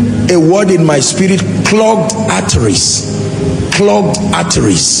hearing a word in my spirit, clogged arteries. Clogged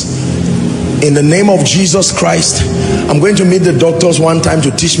arteries. In the name of Jesus Christ, I'm going to meet the doctors one time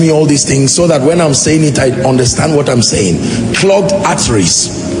to teach me all these things so that when I'm saying it, I understand what I'm saying. Clogged arteries.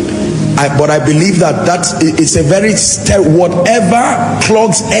 But I believe that it's a very whatever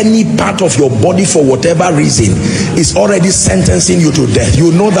clogs any part of your body for whatever reason is already sentencing you to death.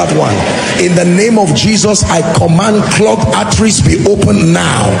 You know that one. In the name of Jesus, I command clogged arteries be opened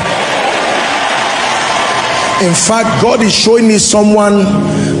now. In fact, God is showing me someone,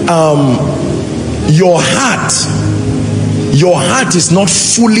 your heart is not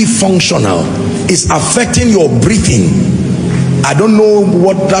fully functional. It's affecting your breathing. I don't know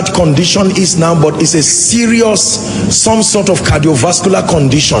what that condition is now, but it's a serious, some sort of cardiovascular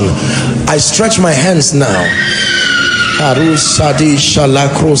condition. I stretch my hands now.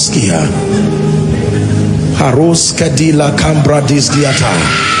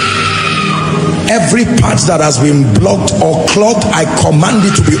 Every part that has been blocked or clogged, I command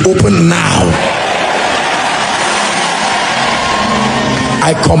it to be opened now.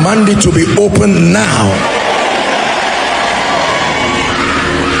 I command it to be opened now.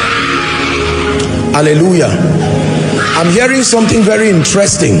 Hallelujah. I'm hearing something very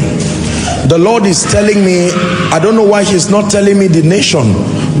interesting. The Lord is telling me, I don't know why he's not telling me the nation,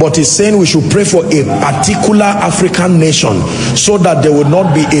 but he's saying we should pray for a particular African nation so that there will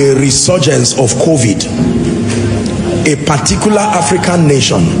not be a resurgence of COVID. A particular African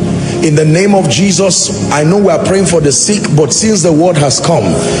nation. In the name of Jesus, I know we are praying for the sick, but since the word has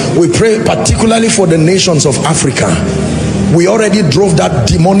come, we pray particularly for the nations of Africa. We already drove that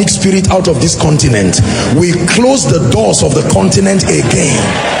demonic spirit out of this continent. We close the doors of the continent again.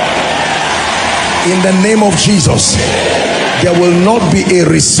 In the name of Jesus, there will not be a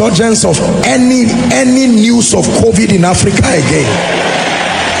resurgence of any news of COVID in Africa again.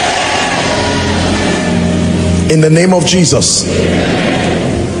 In the name of Jesus.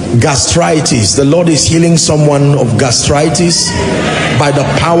 Gastritis. The Lord is healing someone of gastritis by the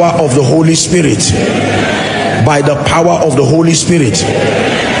power of the Holy Spirit. By the power of the Holy Spirit.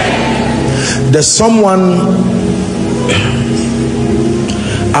 There's someone,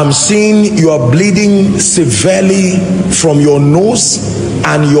 I'm seeing you are bleeding severely from your nose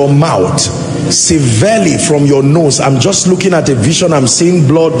and your mouth. Severely from your nose. I'm just looking at a vision. I'm seeing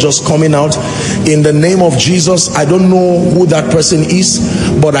blood just coming out. In the name of Jesus, I don't know who that person is,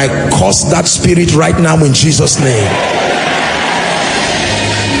 but I curse that spirit right now in Jesus' name.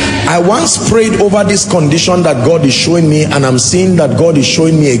 I once prayed over this condition that God is showing me, and I'm seeing that God is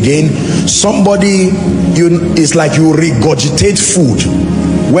showing me again. Somebody, it's like you regurgitate food.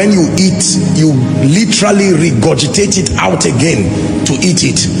 When you eat, you literally regurgitate it out again to eat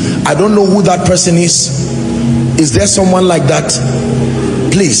it. I don't know who that person is. Is there someone like that?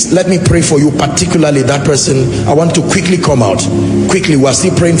 Please, let me pray for you, particularly that person. I want to quickly come out. Quickly, we're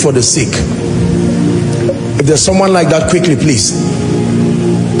still praying for the sick. If there's someone like that, quickly, please.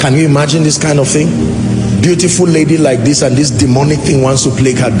 Can you imagine this kind of thing? Beautiful lady like this, and this demonic thing wants to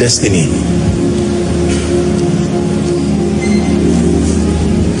plague her destiny.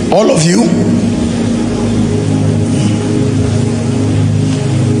 All of you.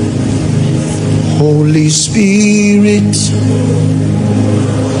 Holy Spirit,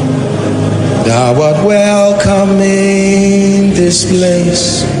 thou art welcome in this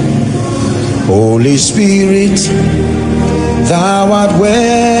place. Holy Spirit, thou art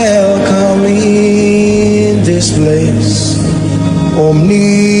welcome in this place.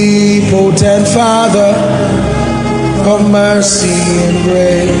 Omnipotent Father of mercy and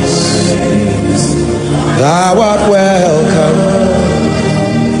grace, thou art welcome.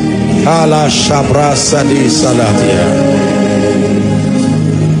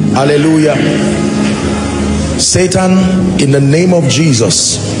 Hallelujah. Satan, in the name of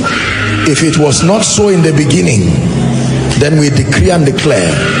Jesus, if it was not so in the beginning, then we decree and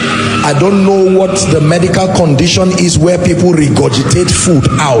declare. I don't know what the medical condition is where people regurgitate food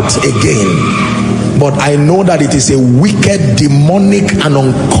out again, but I know that it is a wicked, demonic and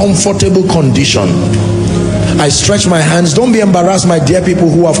uncomfortable condition. I stretch my hands. Don't be embarrassed, my dear people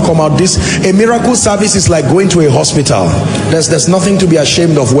who have come out. A miracle service is like going to a hospital. There's nothing to be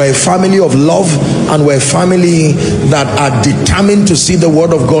ashamed of. We're a family of love, and we're a family that are determined to see the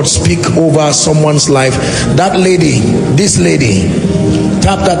word of God speak over someone's life. That lady, this lady,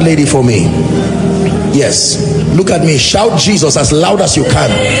 tap that lady for me. Yes, look at me. Shout Jesus as loud as you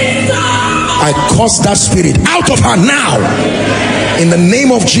can. I curse that spirit out of her now in the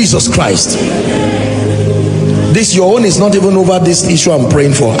name of Jesus Christ. This, your own is not even over this issue I'm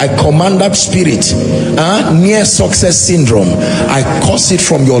praying for. I command that spirit, near success syndrome, I curse it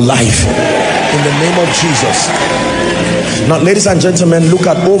from your life in the name of Jesus. Now, ladies and gentlemen, look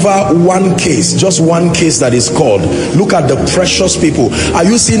at over one case, just one case that is called. Look at the precious people. Are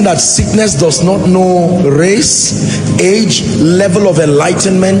you seeing that sickness does not know race, age, level of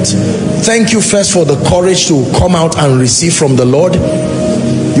enlightenment? Thank you first for the courage to come out and receive from the Lord.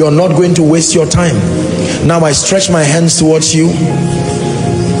 You're not going to waste your time. Now I stretch my hands towards you.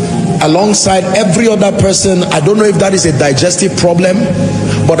 Alongside every other person, I don't know if that is a digestive problem,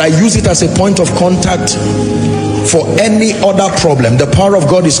 but I use it as a point of contact for any other problem. The power of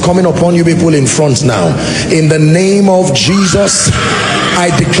God is coming upon you people in front now. In the name of Jesus,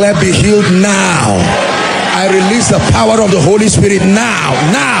 I declare, be healed now. I release the power of the Holy Spirit now,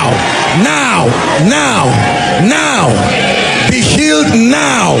 now, now, now, now. Be healed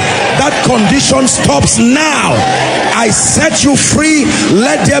now. That condition stops now. I set you free.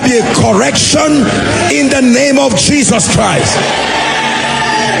 Let there be a correction in the name of Jesus Christ.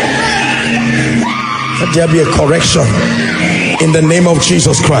 Let there be a correction in the name of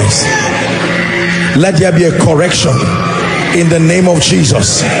Jesus Christ. Let there be a correction in the name of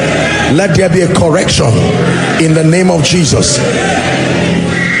Jesus. Let there be a correction in the name of Jesus.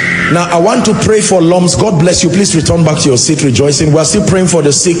 Now I want to pray for lumps. God bless you. Please return back to your seat rejoicing. We are still praying for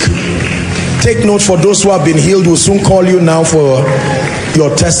the sick. Take note, for those who have been healed, we'll soon call you now for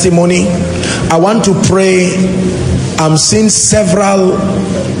your testimony. I want to pray. I'm seeing several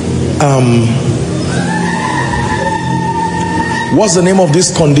what's the name of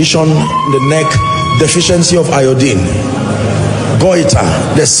this condition? The neck, deficiency of iodine, goiter.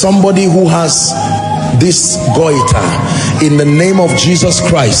 There's somebody who has this goiter. In the name of Jesus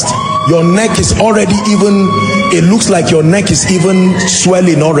Christ, your neck is already even, it looks like your neck is even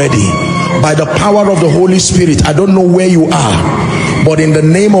swelling already. By the power of the Holy Spirit, I don't know where you are, but in the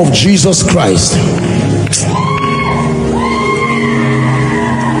name of Jesus Christ,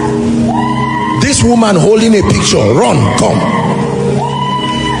 this woman holding a picture, run, come.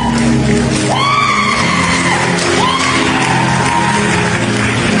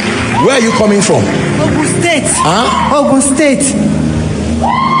 Where are you coming from? Ogun State. Huh? Ogun State.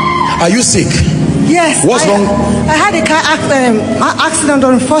 Are you sick? Yes. What's wrong? I had a car accident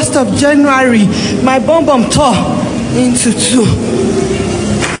on the 1st of January. My bum tore into two.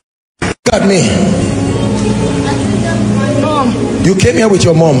 Look at me. My mom. You came here with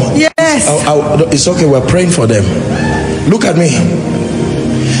your mom? Yes. It's okay, we're praying for them. Look at me.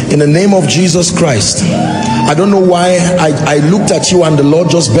 In the name of Jesus Christ. I don't know why I looked at you and the Lord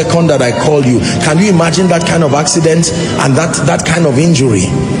just beckoned that I called you. Can you imagine that kind of accident and that kind of injury?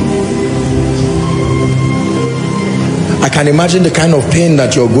 I can imagine the kind of pain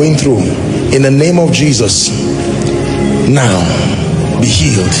that you're going through. In the name of Jesus, now be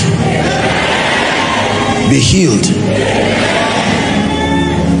healed. Be healed.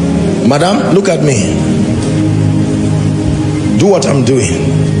 Madam, look at me. Do what I'm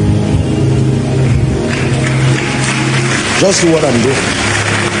doing. Just do what I'm doing.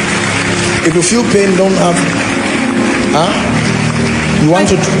 If you feel pain, don't have, you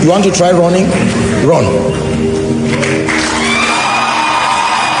want to try running? Run.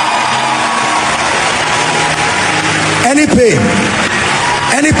 Any pain,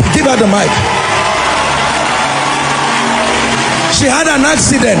 give her the mic. She had an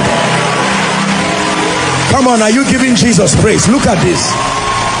accident. Come on, are you giving Jesus praise? Look at this.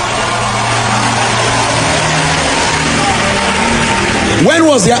 When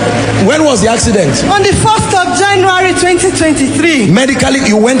was the accident? On the 1st of January 2023. Medically,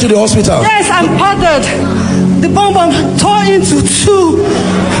 you went to the hospital? Yes, I'm padded. The bum tore into two.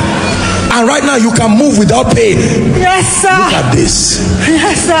 And right now you can move without pain? Yes, sir. Look at this.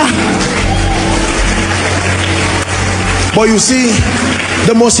 Yes, sir. But you see,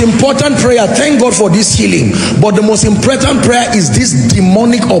 the most important prayer, thank God for this healing, but the most important prayer is this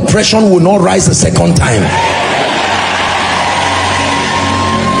demonic oppression will not rise a second time.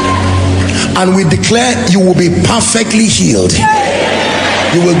 And we declare you will be perfectly healed.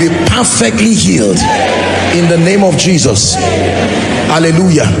 You will be perfectly healed in the name of Jesus.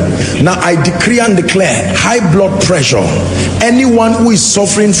 Hallelujah. Now I decree and declare high blood pressure. Anyone who is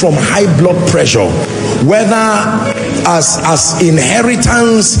suffering from high blood pressure, whether as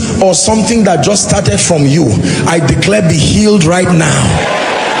inheritance or something that just started from you, I declare be healed right now.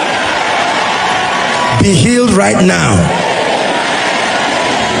 Be healed right now.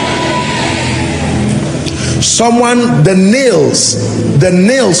 Someone, the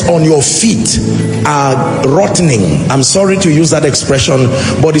nails on your feet are rottening. I'm sorry to use that expression,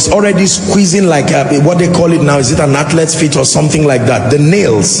 but it's already squeezing like what they call it now. Is it an athlete's feet or something like that? The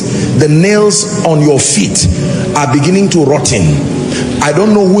nails on your feet are beginning to rotten. I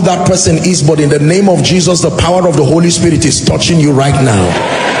don't know who that person is, but in the name of Jesus, the power of the Holy Spirit is touching you right now.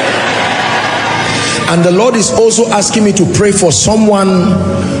 And the Lord is also asking me to pray for someone,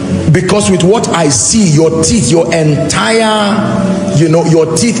 because with what I see, your teeth, your entire,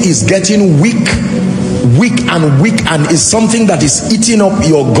 your teeth is getting weak and is something that is eating up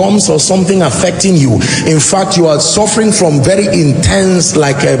your gums or something affecting you. In fact, you are suffering from very intense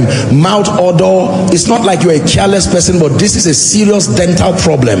mouth odor. It's not like you're a careless person, but this is a serious dental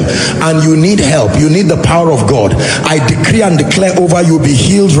problem and you need help. You need the power of God. I decree and declare over you, be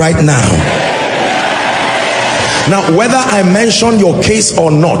healed right now. Now, whether I mention your case or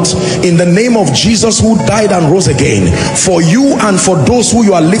not, in the name of Jesus who died and rose again, for you and for those who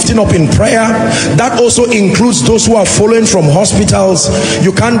you are lifting up in prayer, that also includes those who are following from hospitals.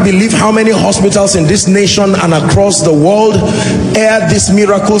 You can't believe how many hospitals in this nation and across the world air these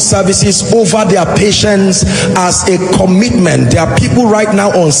miracle services over their patients as a commitment. There are people right now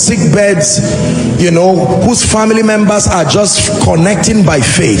on sick beds, whose family members are just connecting by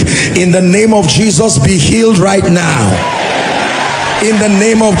faith. In the name of Jesus, be healed right now. In the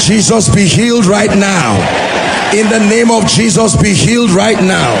name of Jesus, be healed right now. In the name of Jesus, be healed right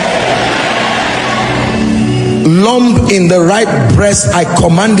now. Lump in the right breast, I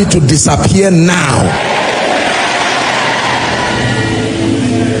command it to disappear now.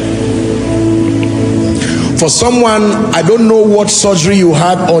 For someone, I don't know what surgery you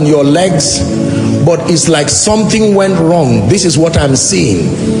had on your legs, but it's like something went wrong. This is what I'm seeing.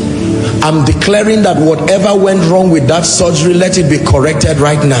 I'm declaring that whatever went wrong with that surgery, let it be corrected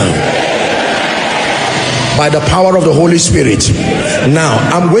right now by the power of the Holy Spirit. Now,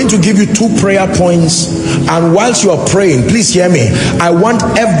 I'm going to give you 2 prayer points, and whilst you are praying, please hear me. I want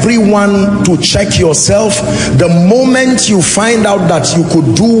everyone to check yourself. The moment you find out that you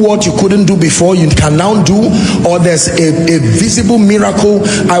could do what you couldn't do before, you can now do, or there's a visible miracle,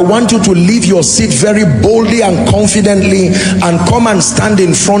 I want you to leave your seat very boldly and confidently and come and stand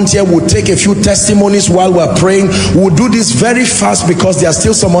in front here. We'll take a few testimonies while we're praying. We'll do this very fast because there are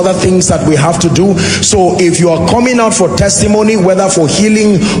still some other things that we have to do. So if you are coming out for testimony, whether for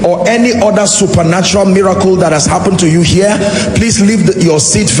healing or any other supernatural miracle that has happened to you here, please leave your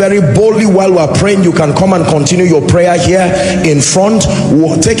seat very boldly while we're praying. You can come and continue your prayer here in front.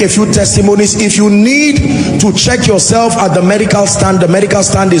 We'll take a few testimonies. If you need to check yourself at the medical stand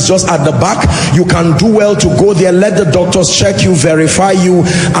is just at the back. You can do well to go there. Let the doctors check you, verify you,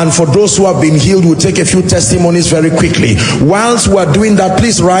 and for those who have been healed, we'll take a few testimonies very quickly. Whilst we're doing that,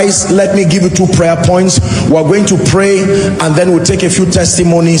 please rise. Let me give you 2 prayer points. We're going to pray and then we'll take a few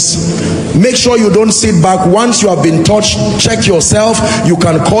testimonies. Make sure you don't sit back. Once you have been touched, check yourself. You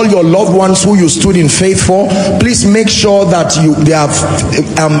can call your loved ones who you stood in faith for. Please make sure that they have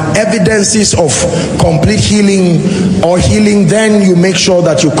evidences of complete healing or healing. Then you make sure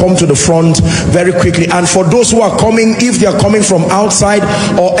that you come to the front very quickly. And for those who are coming, if they are coming from outside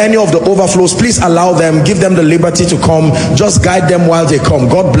or any of the overflows, please allow them, give them the liberty to come. Just guide them while they come.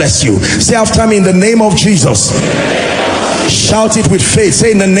 God bless you. Say after me, in the name of Jesus. Shout it with faith.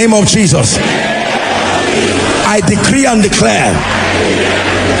 Say, in the name of Jesus, I decree and declare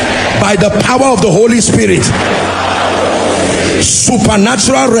by the power of the Holy Spirit,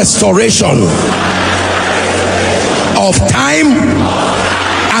 supernatural restoration of time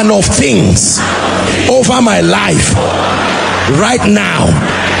and of things over my life right now.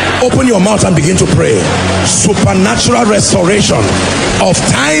 Open your mouth and begin to pray. Supernatural restoration of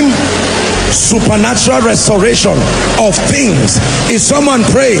time, supernatural restoration of things. Is someone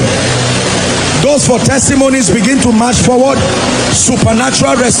praying? Those for testimonies, begin to march forward.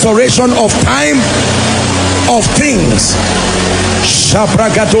 Supernatural restoration of time, of things.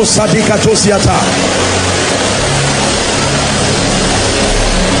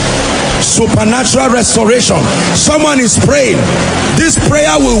 Supernatural restoration. Someone is praying. This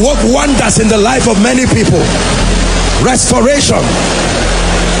prayer will work wonders in the life of many people. Restoration.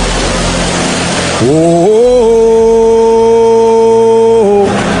 Oh,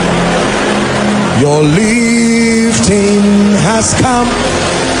 your lifting has come.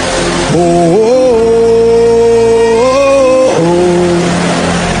 Oh,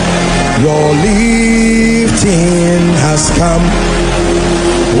 your lifting has come.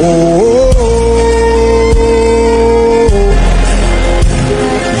 Oh,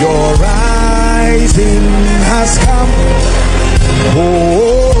 your rising has come. Oh,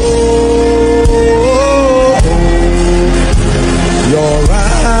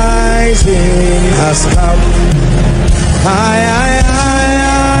 anointing has come.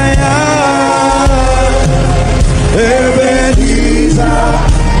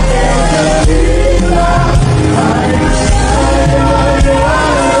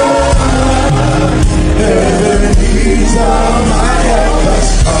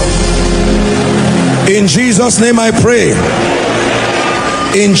 In Jesus' name I pray.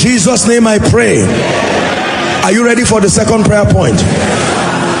 In Jesus' name I pray. Are you ready for the second prayer point?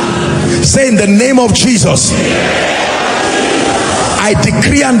 Say, in the name of Jesus, I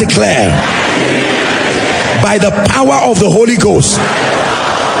decree and declare by the power of the Holy Ghost,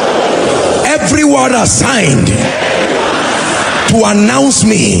 everyone assigned to announce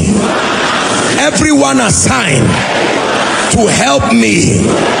me, everyone assigned to help me,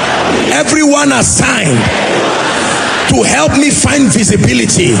 everyone assigned to help me find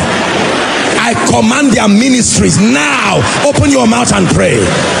visibility, I command their ministries now. Open your mouth and pray.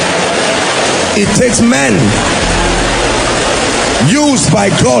 It takes men used by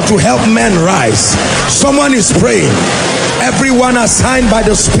God to help men rise. Someone is praying. Everyone assigned by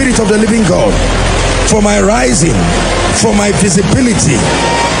the Spirit of the living God for my rising, for my visibility.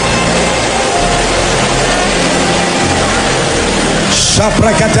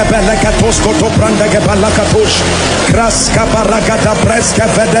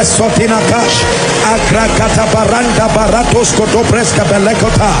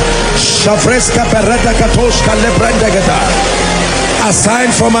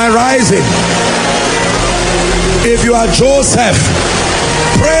 Assigned for my rising. If you are Joseph,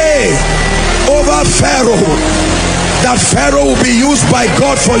 pray over Pharaoh, that Pharaoh will be used by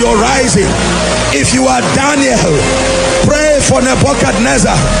God for your rising. If you are Daniel, pray for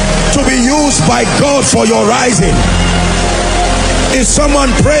Nebuchadnezzar to be used by God for your rising. Is someone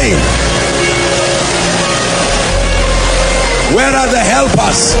praying? Where are the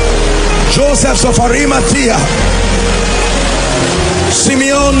helpers? Josephs of Arimathea,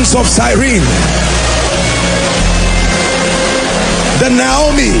 Simeons of Cyrene, the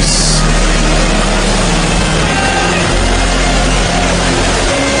Naomis.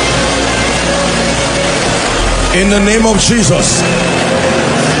 In the name of Jesus.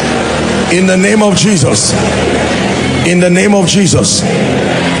 In the name of Jesus. In the name of Jesus.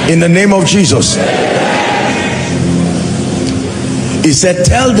 In the name of Jesus. He said,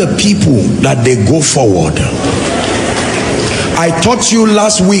 tell the people that they go forward. I taught you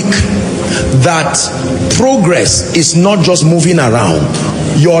last week that progress is not just moving around.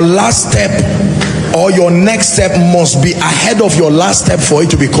 Your last step or your next step must be ahead of your last step for it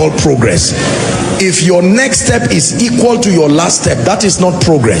to be called progress. If your next step is equal to your last step, that is not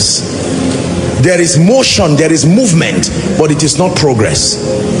progress. There is motion, there is movement, but it is not progress.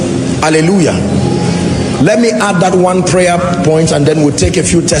 Hallelujah. Let me add that one prayer point, and then we'll take a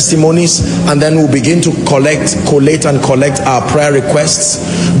few testimonies, and then we'll begin to collate our prayer requests.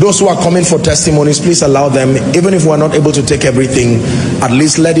 Those who are coming for testimonies, please allow them. Even if we're not able to take everything, at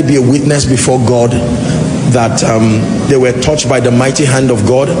least let it be a witness before God that they were touched by the mighty hand of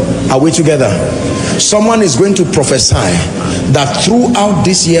God. Are we together? Someone is going to prophesy that throughout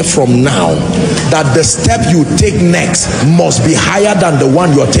this year from now, that the step you take next must be higher than the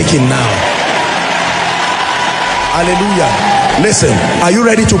one you're taking now. Hallelujah. Listen, are you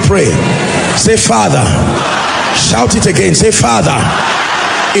ready to pray? Say, Father. Shout it again. Say, Father,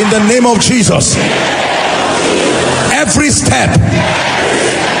 in the name of Jesus, every step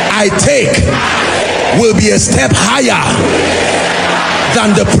I take will be a step higher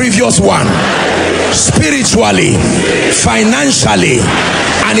than the previous one, spiritually, financially,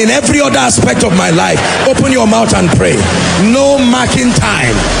 and in every other aspect of my life. Open your mouth and pray. No marking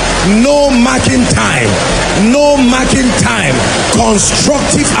time, no marking time, no marking time.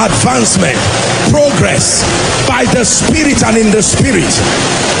 Constructive advancement, progress by the Spirit and in the Spirit.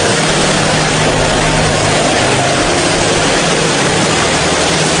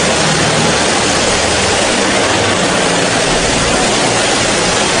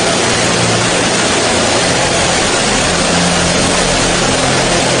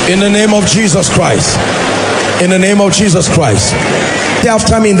 In the name of Jesus Christ. In the name of Jesus Christ. Say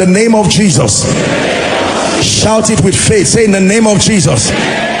after me, in the name of Jesus. Shout it with faith. Say, in the name of Jesus,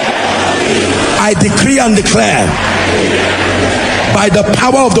 I decree and declare by the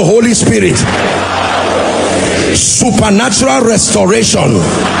power of the Holy Spirit, supernatural restoration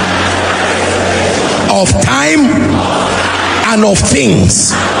of time and of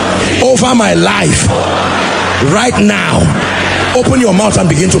things over my life right now. Open your mouth and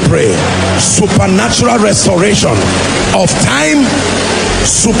begin to pray. Supernatural restoration of time,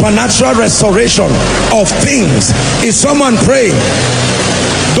 supernatural restoration of things. Is someone praying?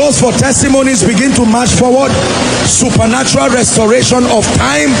 Those for testimonies, begin to march forward. Supernatural restoration of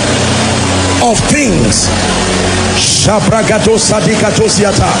time, of things.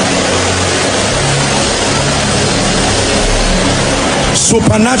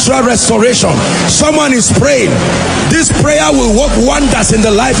 Supernatural restoration. Someone is praying. This prayer will work wonders in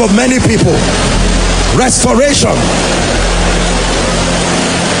the life of many people. Restoration.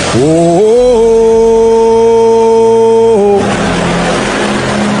 Oh,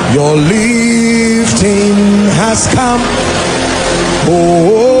 your lifting has come.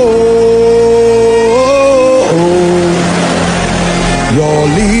 Oh, your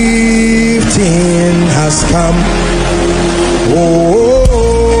lifting has come. Oh,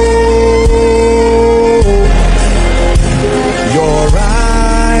 your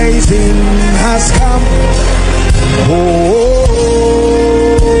rising has come. Oh,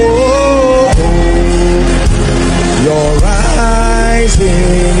 your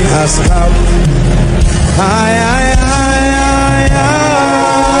rising has come.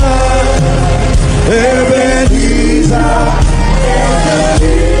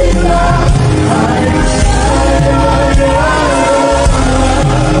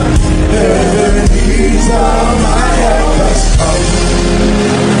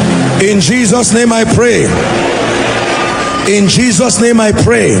 In Jesus' name I pray. In Jesus' name I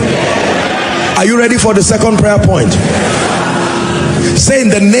pray. Are you ready for the second prayer point? Say, in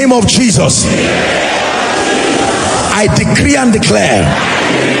the name of Jesus, I decree and declare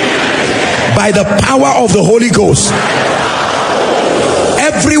by the power of the Holy Ghost,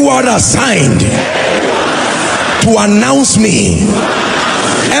 everyone assigned to announce me,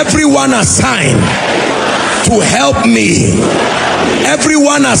 everyone assigned to help me,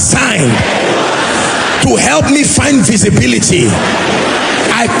 everyone assigned to help me find visibility,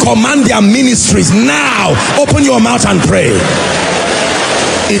 I command their ministries now. Open your mouth and pray.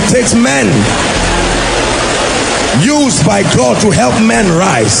 It takes men used by God to help men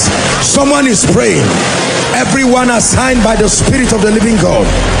rise. Someone is praying. Everyone assigned by the Spirit of the living God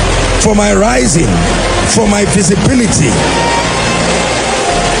for my rising, for my visibility.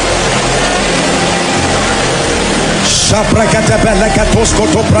 Shaprakata belakatos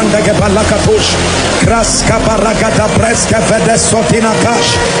koto prandage balakatos kraska barakata preska vedesotina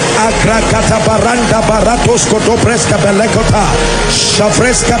kash akrakata baranda baratos koto preska belekota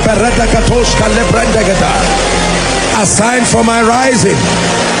shafreska bereda katos kalebrandagata. Assigned for my rising.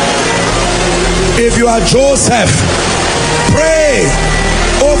 If you are Joseph, pray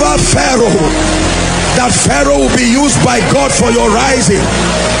over Pharaoh, that Pharaoh will be used by God for your rising.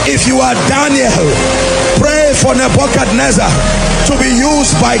 If you are Daniel, pray for Nebuchadnezzar to be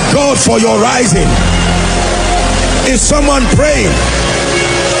used by God for your rising. Is someone praying?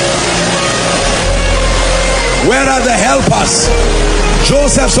 Where are the helpers?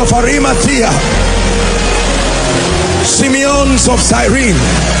 Josephs of Arimathea, Simeons of Cyrene,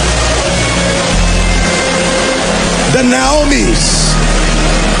 the Naomis.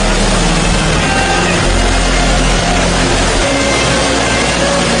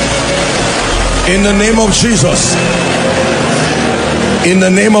 In the name of Jesus. In the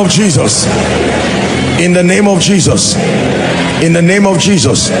name of Jesus. In the name of Jesus. In the name of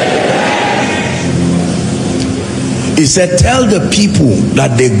Jesus. He said, tell the people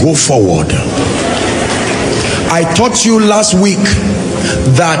that they go forward. I taught you last week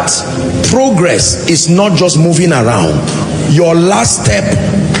that progress is not just moving around. Your last step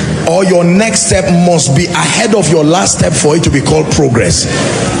or your next step must be ahead of your last step for it to be called progress.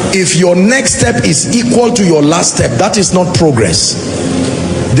 If your next step is equal to your last step, that is not progress.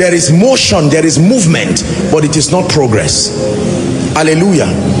 There is motion, there is movement, but it is not progress.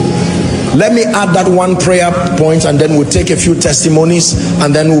 Hallelujah. Let me add that one prayer point, and then we'll take a few testimonies,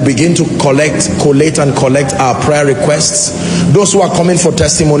 and then we'll begin to collate and collect our prayer requests. Those who are coming for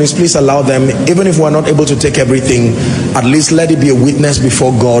testimonies, please allow them. Even if we're not able to take everything, at least let it be a witness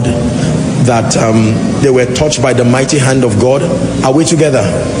before God that they were touched by the mighty hand of God. Are we together?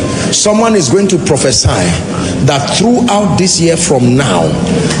 Someone is going to prophesy that throughout this year from now,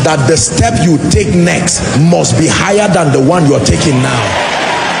 that the step you take next must be higher than the one you're taking now.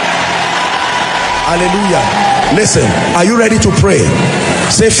 Hallelujah. Listen, are you ready to pray?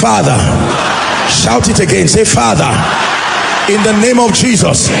 Say, Father. Shout it again. Say, Father, in the name of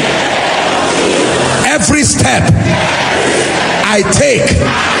Jesus, every step I take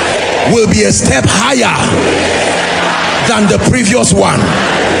will be a step higher than the previous one.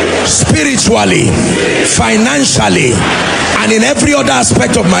 Spiritually, financially, and in every other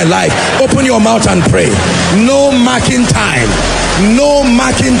aspect of my life. Open your mouth and pray. No marking time. No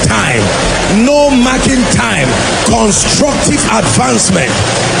marking time. No marking time. Constructive advancement.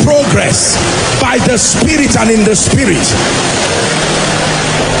 Progress by the Spirit and in the Spirit.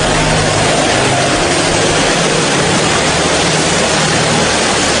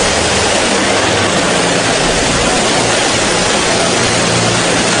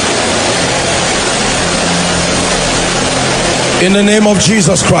 In the name of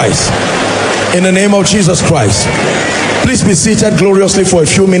Jesus Christ. In the name of Jesus Christ. Please be seated gloriously for a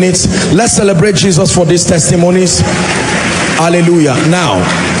few minutes. Let's celebrate Jesus for these testimonies. Hallelujah. Now,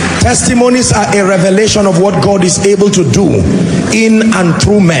 testimonies are a revelation of what God is able to do in and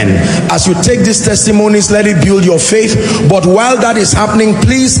through men. As you take these testimonies, let it build your faith. But while that is happening,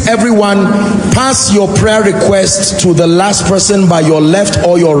 please everyone, pass your prayer request to the last person by your left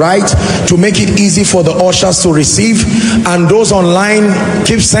or your right to make it easy for the ushers to receive. And those online,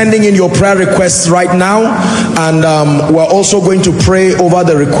 keep sending in your prayer requests right now. And we're also going to pray over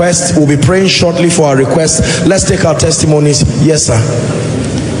the requests. We'll be praying shortly for our requests. Let's take our testimonies. Yes, sir.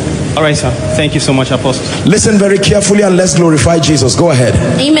 All right, sir. Thank you so much, Apostle. Listen very carefully and let's glorify Jesus. Go ahead.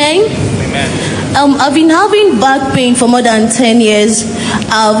 Amen. Amen. I've been having back pain for more than 10 years.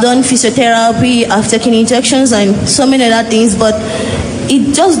 I've done physiotherapy, I've taken injections and so many other things, but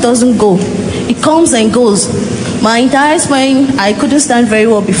it just doesn't go. It comes and goes. My entire spine, I couldn't stand very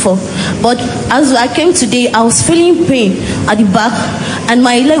well before. But as I came today, I was feeling pain at the back and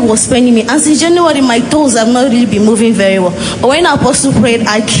my leg was paining me. And since January, my toes have not really been moving very well. But when Apostle prayed,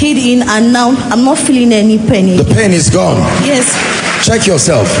 I keyed in and now I'm not feeling any pain. The pain is gone? Yes. Check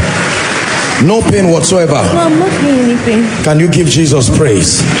yourself. No pain whatsoever? No, I'm not feeling any pain. Can you give Jesus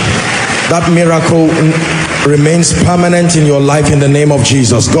praise? That miracle remains permanent in your life in the name of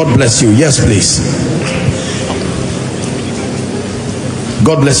Jesus. God bless you. Yes, please.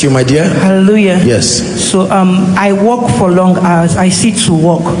 God bless you, my dear. Hallelujah. Yes. So I walk for long hours. I sit to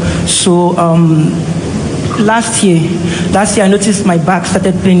walk. So last year I noticed my back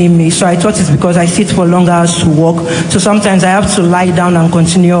started paining me. So I thought it's because I sit for long hours to walk. So sometimes I have to lie down and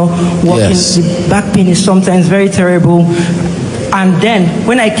continue walking. Yes. The back pain is sometimes very terrible. And then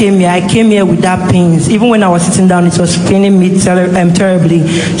when I came here with that pains. Even when I was sitting down, it was paining me terribly.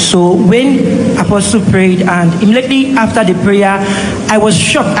 So when Apostle prayed, and immediately after the prayer, I was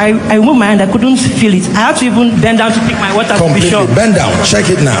shocked. I moved my hand, I couldn't feel it. I had to even bend down to pick my water. Completely. To be sure. Bend down. Check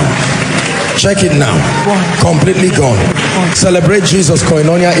it now. Check it now. Completely gone. Celebrate Jesus,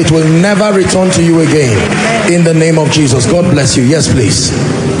 Koinonia. It will never return to you again. In the name of Jesus. God bless you. Yes, please.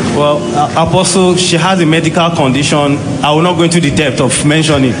 Well, Apostle, she has a medical condition. I will not go into the depth of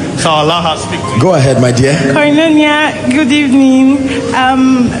mentioning, so I'll allow her to speak to you. Go ahead, my dear. Koinonia, good evening.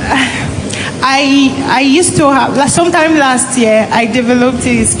 I used to have, sometime last year, I developed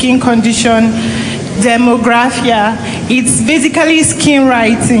a skin condition, dermographia. It's basically skin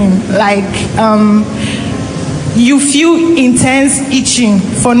writing, like you feel intense itching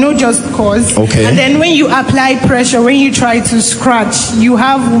for no just cause. Okay. And then when you apply pressure, when you try to scratch, you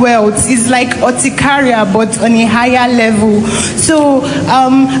have welts. It's like urticaria, but on a higher level. So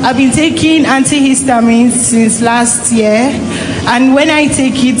I've been taking antihistamines since last year. And when I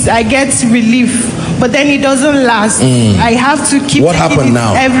take it, I get relief. But then it doesn't last. I have to keep what happened it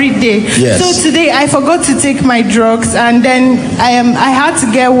now? Every day. Yes. So today I forgot to take my drugs, and then I had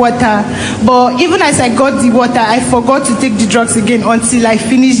to get water. But even as I got the water, I forgot to take the drugs again until I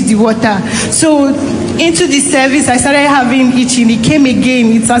finished the water. So into the service, I started having itching. It came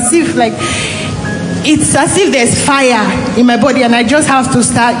again. It's as if there's fire in my body and I just have to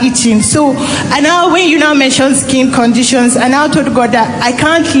start itching. So, and now when you now mention skin conditions, I now told God that I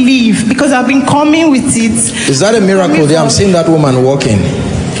can't leave because I've been coming with it. Is that a miracle there? I'm seeing that woman walking.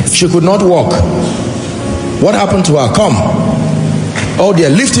 She could not walk. What happened to her? Come. Oh dear,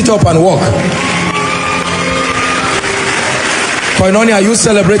 lift it up and walk. Koinonia, are you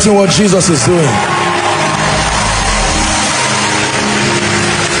celebrating what Jesus is doing?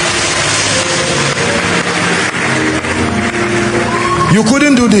 You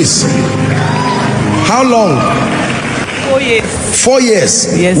couldn't do this. How long? 4 years. 4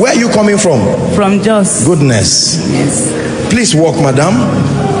 years? Yes. Where are you coming from? From Jos. Goodness. Yes. Please walk, madam.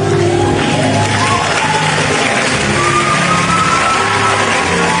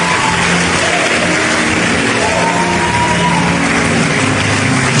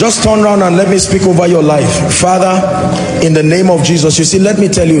 Just turn around and let me speak over your life. Father, in the name of Jesus, you see, let me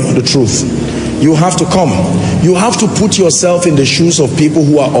tell you the truth. You have to come. You have to put yourself in the shoes of people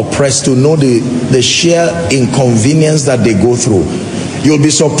who are oppressed to know the sheer inconvenience that they go through. You'll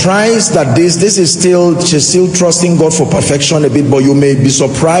be surprised that she's still trusting God for perfection a bit, but you may be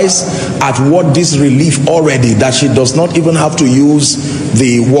surprised at what this relief already, that she does not even have to use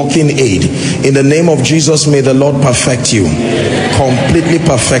the walking aid. In the name of Jesus, may the Lord perfect you, completely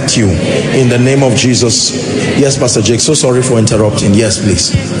perfect you, in the name of Jesus. Yes, Pastor Jake, so sorry for interrupting. Yes,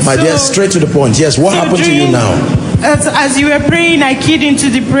 please. My dear, straight to the point. Yes, what happened to you now? As you were praying, I keyed into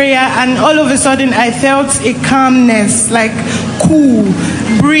the prayer, and all of a sudden I felt a calmness, like cool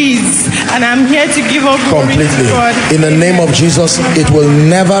breeze, and I'm here to give up completely to God. In the name of Jesus, it will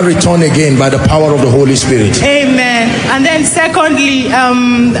never return again by the power of the Holy Spirit. Amen. And then secondly,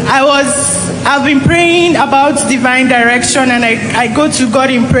 I've been praying about divine direction, and I go to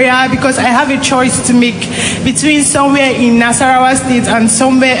God in prayer because I have a choice to make between somewhere in Nasarawa State and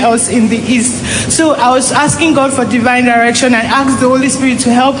somewhere else in the east. So I was asking God for divine direction and asked the Holy Spirit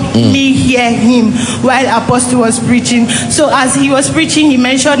to help me hear him while Apostle was preaching. So as he was preaching, he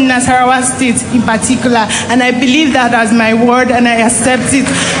mentioned Nasarawa State in particular, and I believe that as my word, and I accept it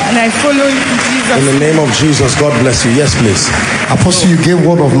and I follow it in Jesus. In the name of Jesus, God bless you. Yes, please. Apostle, you gave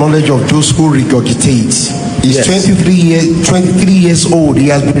word of knowledge of those who regurgitate. He's 23 years old. He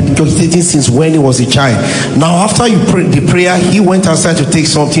has been regurgitating since when he was a child. Now, after you prayed the prayer, he went outside to take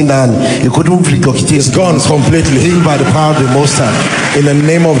something and he couldn't regurgitate. It's gone completely. Healed by the power of the Most High. In the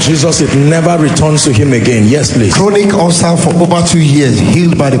name of Jesus, it never returns to him again. Yes, please. Chronic ulcer for over 2 years,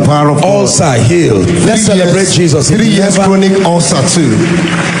 healed by the power of God. Ulcer healed. Let's celebrate Jesus. 3 years chronic ulcer too.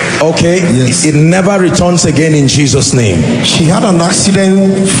 Okay, yes. It never returns again in Jesus' name. She had an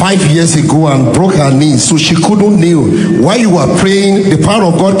accident 5 years ago and broke her knee, so she couldn't kneel. While you were praying, the power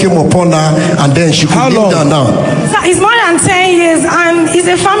of God came upon her, and then she could kneel down now. It's more than 10 years, and it's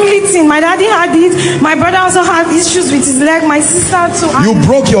a family thing. My daddy had it. My brother also had issues with his leg. My sister too. You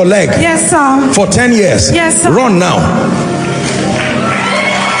broke your leg? Yes, sir. For 10 years? Yes, sir. Run now.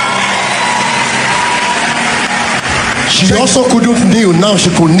 She also couldn't kneel. Now she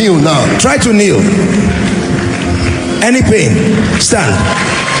could kneel now. Try to kneel. Any pain? Stand.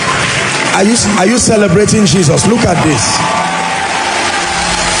 Are you celebrating Jesus? Look at this.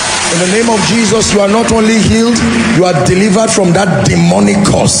 In the name of Jesus, you are not only healed, you are delivered from that demonic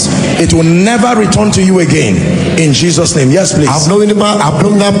curse. It will never return to you again. In Jesus' name. Yes, please.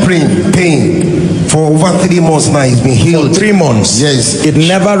 Abdominal pain for over 3 months now. It's been healed. For 3 months. Yes. It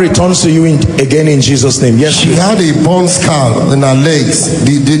never returns to you again in Jesus' name. Yes, she please. had a bone scar in her legs.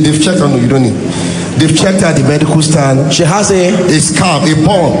 They've checked on you, don't need. They've checked at the medical stand. She has a scar, a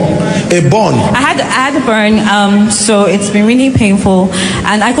burn. A burn. I had a burn, so it's been really painful,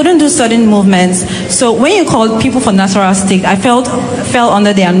 and I couldn't do sudden movements. So when you called people from Nasarawa State, I fell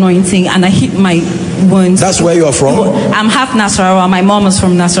under the anointing, and I hit my wound. That's where you are from? I'm half Nasarawa. My mom is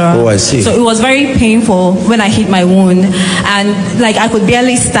from Nasarawa. Oh, I see. So it was very painful when I hit my wound, and like I could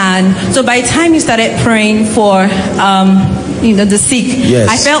barely stand. So by the time you started praying for the sick, yes,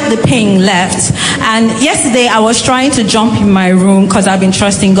 I felt the pain left. And yesterday I was trying to jump in my room because I've been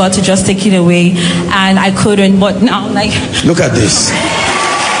trusting God to just take it away, and I couldn't. But now, like, look at this.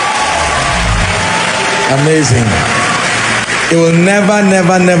 Amazing. It will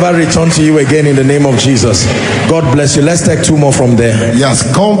never return to you again in the name of Jesus. God bless you. Let's take 2 more from there. Yes,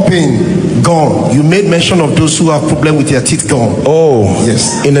 gum pain, gone. You made mention of those who have problem with their teeth gone. Oh,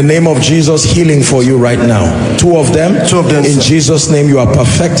 yes. In the name of Jesus, healing for you right now. 2 of them? 2 of them. In sir. Jesus' name, you are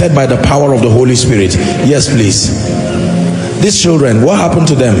perfected by the power of the Holy Spirit. Yes, please. These children, what happened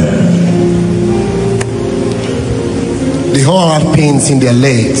to them? They all have pains in their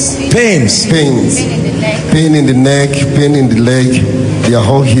legs. Pains? Pains. Pain in the neck, pain in the leg. They are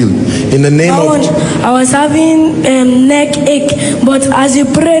all healed. In the name of... I was having neck ache, but as you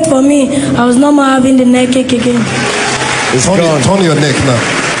prayed for me, I was no more having the neck ache again. It's gone. Turn your neck now.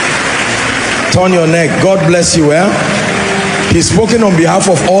 Turn your neck. God bless you, He's spoken on behalf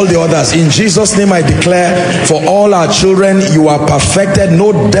of all the others. In Jesus' name I declare, for all our children, you are perfected.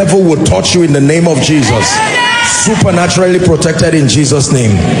 No devil will touch you in the name of Jesus. Supernaturally protected in Jesus'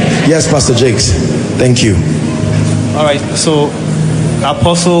 name. Yes, Pastor Jakes. Thank you. All right, so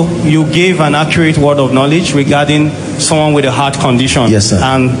Apostle, you gave an accurate word of knowledge regarding someone with a heart condition. Yes, sir.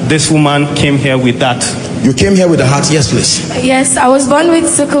 And this woman came here with that. You came here with a heart, yes, please. Yes, I was born with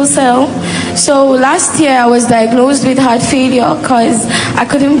sickle cell. So last year I was diagnosed with heart failure because I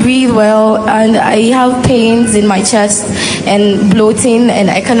couldn't breathe well, and I have pains in my chest and bloating,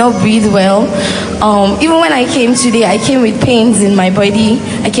 and I cannot breathe well. even when I came today, I came with pains in my body.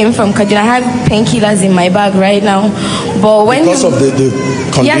 I came from Kaduna. I have painkillers in my bag right now. But when because of the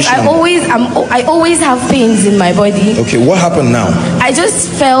condition. Yes, I always have pains in my body. Okay, what happened now? I just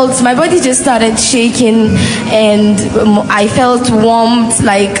felt my body just started shaking, and I felt warmth.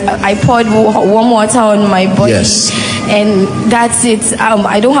 Like I poured warm water on my body. Yes. And that's it.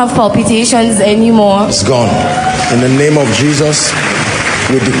 I don't have palpitations anymore. It's gone. In the name of Jesus,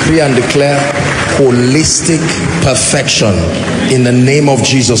 we decree and declare holistic perfection in the name of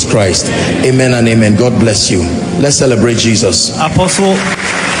Jesus Christ. Amen and amen. God bless you. Let's celebrate Jesus. Apostle,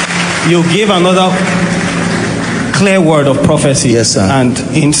 you gave another clear word of prophecy, yes, sir, and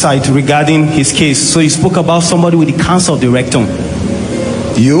insight regarding his case. So you spoke about somebody with the cancer of the rectum.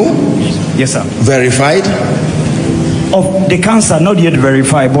 You? Yes, sir. Verified? Of the cancer, not yet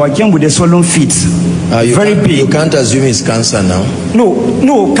verified, but I came with a swollen feet. Very big. You can't assume it's cancer now.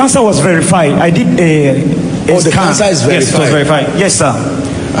 No, cancer was verified. I did a the cancer is verified. Yes, it was verified. Yes, sir.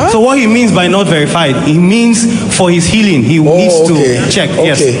 Huh? So what he means by not verified, he means for his healing, he needs to check. Okay.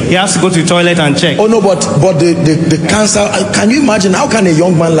 Yes, he has to go to the toilet and check. Oh no, but the cancer. Can you imagine? How can a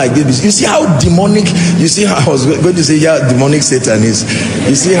young man like this? You see how demonic. You see how I was going to say demonic Satan is.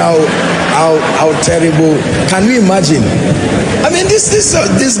 You see how terrible. Can you imagine? I mean,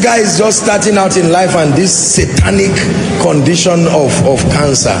 this guy is just starting out in life, and this satanic condition of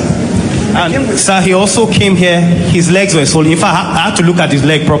cancer. And sir, he also came here, his legs were swollen. In fact, I had to look at his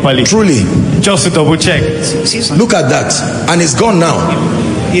leg properly. Truly. Just to double check. Look at that. And it's gone now.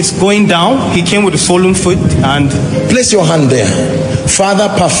 It's going down. He came with a swollen foot and... Place your hand there. Father,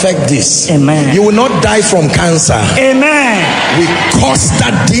 perfect this. Amen. You will not die from cancer. Amen. We curse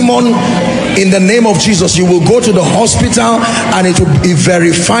that demon in the name of Jesus. You will go to the hospital and it will be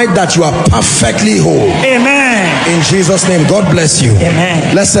verified that you are perfectly whole. Amen. In Jesus' name, God bless you.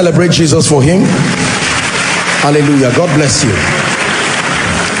 Amen. Let's celebrate Jesus for him. Hallelujah. God bless you.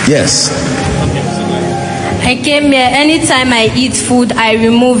 Yes. I came here, anytime I eat food, I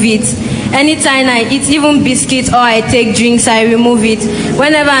remove it. Anytime I eat even biscuits or I take drinks, I remove it.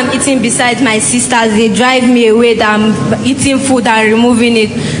 Whenever I'm eating beside my sisters, they drive me away that I'm eating food and removing it.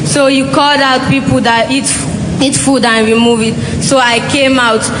 So you called out people that eat food and remove it. So I came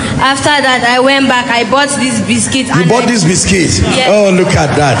out. After that, I went back. I bought this biscuit. You bought this biscuit? Yes. Oh, look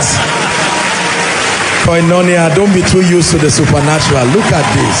at that. Koinonia, don't be too used to the supernatural. Look at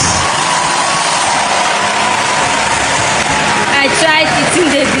this. I tried eating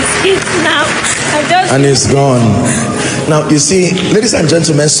the biscuits now. And it's gone. Now, you see, ladies and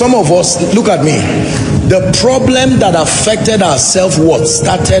gentlemen, some of us, look at me. The problem that affected our self-worth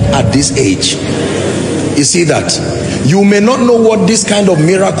started at this age. You see that? You may not know what this kind of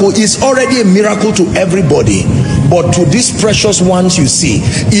miracle is. Already a miracle to everybody, but to these precious ones you see,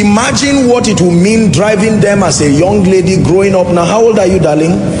 imagine what it will mean driving them as a young lady growing up. Now, how old are you,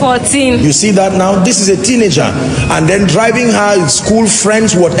 darling? 14. You see that now? This is a teenager, and then driving her school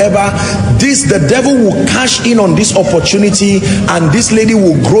friends, whatever. The devil will cash in on this opportunity, and this lady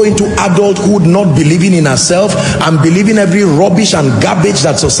will grow into adulthood not believing in herself and believing every rubbish and garbage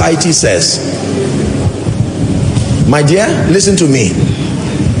that society says. My dear, listen to me.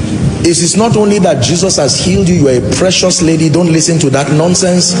 It is not only that Jesus has healed you, you are a precious lady. Don't listen to that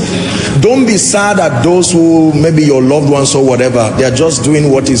nonsense. Don't be sad at those who, maybe your loved ones or whatever, they are just doing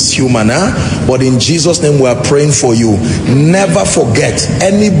what is human, huh? But in Jesus' name we are praying for you. Never forget,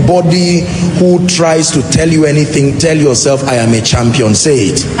 anybody who tries to tell you anything, tell yourself, I am a champion. Say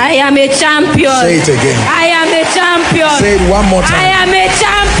it. I am a champion. Say it again. I am a champion. Say it one more time. I am a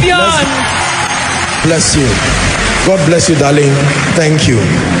champion. Bless you. God bless you, darling. Thank you.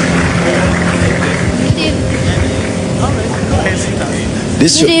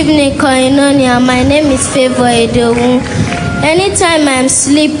 Good evening, Koinonia. My name is Favor Edowu. Anytime I'm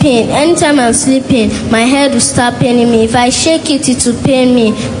sleeping, my head will start paining me. If I shake it, it will pain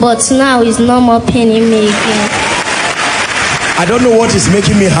me. But now it's no more paining me again. I don't know what is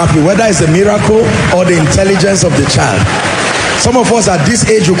making me happy, whether it's a miracle or the intelligence of the child. Some of us at this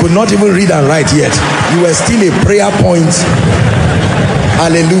age, you could not even read and write yet. You were still a prayer point.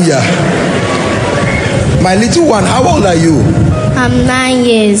 Hallelujah. My little one, how old are you? I'm 9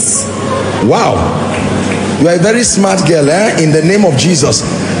 years. Wow. You are a very smart girl, eh? In the name of Jesus.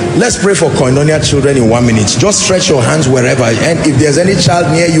 Let's pray for Koinonia children in 1 minute. Just stretch your hands wherever. And if there's any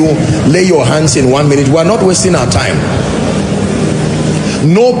child near you, lay your hands in 1 minute. We are not wasting our time.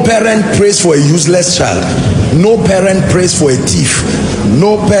 No parent prays for a useless child. No parent prays for a thief.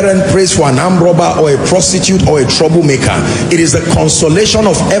 No parent prays for an armed robber or a prostitute or a troublemaker. It is the consolation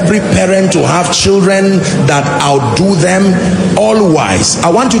of every parent to have children that outdo them all wise. I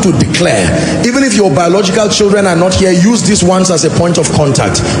want you to declare, even if your biological children are not here, use these ones as a point of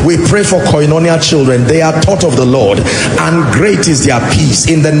contact. We pray for Koinonia children. They are taught of the Lord, and great is their peace.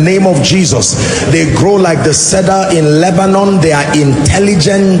 In the name of Jesus, they grow like the cedar in Lebanon. They are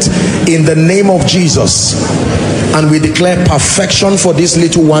intelligent in the name of Jesus. And we declare perfection for this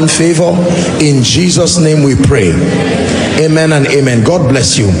little one. Favor in Jesus' name we pray. Amen and amen. God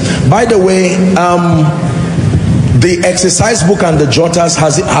bless you. By the way, the exercise book and the jotters,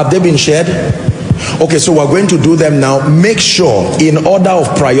 have they been shared? Okay, so we're going to do them now. Make sure, in order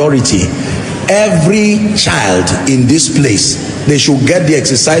of priority, every child in this place, they should get the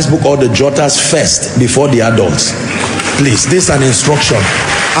exercise book or the jotters first before the adults. Please, this is an instruction.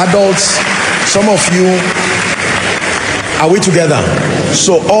 Adults, some of you, are we together?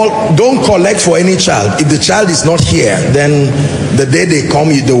 So don't collect for any child. If the child is not here, then the day they come,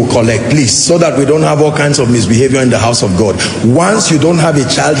 they will collect, please, so that we don't have all kinds of misbehavior in the house of God. Once you don't have a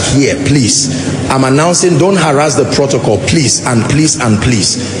child here, please, I'm announcing, don't harass the protocol, please and please and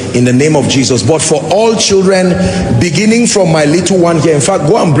please, in the name of Jesus. But for all children, beginning from my little one here, in fact,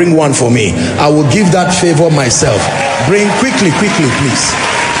 go and bring one for me. I will give that favor myself. Bring quickly, please.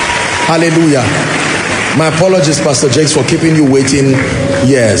 Hallelujah. My apologies, Pastor Jakes, for keeping you waiting.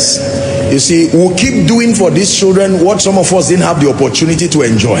 Yes. You see, we'll keep doing for these children what some of us didn't have the opportunity to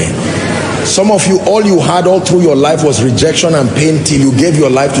enjoy. Some of you, all you had all through your life was rejection and pain till you gave your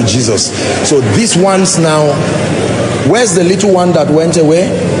life to Jesus. So these ones now, where's the little one that went away?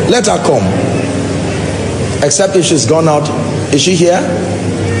 Let her come. Except if she's gone out. Is she here?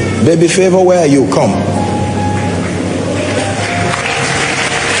 Baby Favor, where are you? Come.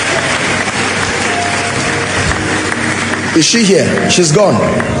 Is she here? She's gone.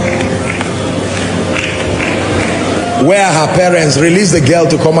 Where are her parents? Release the girl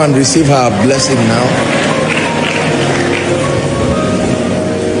to come and receive her blessing now.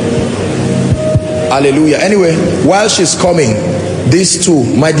 Hallelujah. Anyway, while she's coming, these two,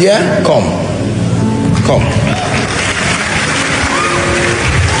 my dear, come.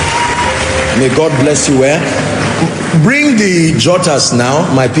 May God bless you. Bring the jotters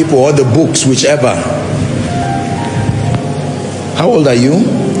now, my people, or the books, whichever. How old are you?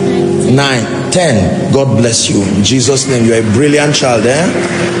 9, 10. God bless you. In Jesus' name, you're a brilliant child,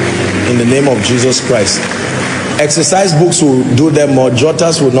 in the name of Jesus Christ. Exercise books will do them more.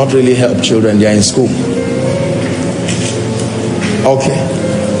 Jotters will not really help children. They are in school. Okay.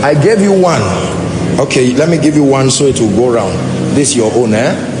 I gave you one. Okay, let me give you one so it will go around. This is your own,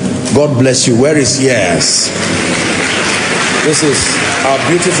 God bless you. Where is, yes. This is our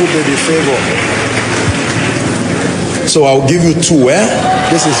beautiful baby Favor. So I'll give you 2,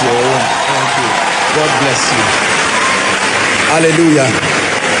 This is your own. Thank you. God bless you. Hallelujah.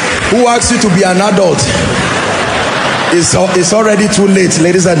 Who asked you to be an adult? It's already too late,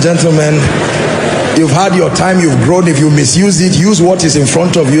 ladies and gentlemen. You've had your time, you've grown. If you misuse it, use what is in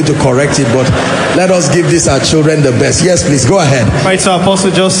front of you to correct it. But let us give this our children the best. Yes, please, go ahead. Right, so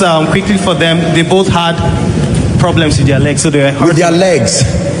Apostle, just quickly for them, they both had problems with their legs. So they were hurting. With their legs.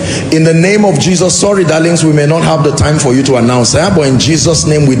 In the name of Jesus, sorry darlings, we may not have the time for you to announce, but in Jesus'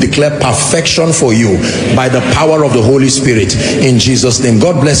 name we declare perfection for you by the power of the Holy Spirit. In Jesus' name.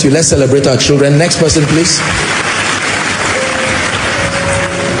 God bless you. Let's celebrate our children. Next person, please.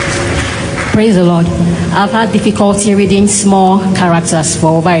 Praise the Lord. I've had difficulty reading small characters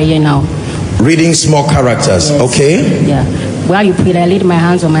for over a year now. Reading small characters, yes. Okay. Yeah. While you pray, I laid my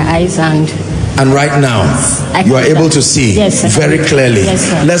hands on my eyes and right now you are able to see, yes, very clearly. Yes,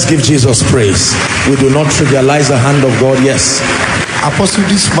 sir. Let's give Jesus praise. We do not trivialize the hand of God. Yes. Apostle,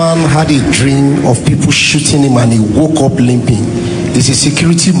 this man had a dream of people shooting him and he woke up limping. He's a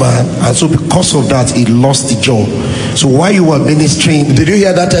security man, and so because of that he lost the job. So while you were ministering, did you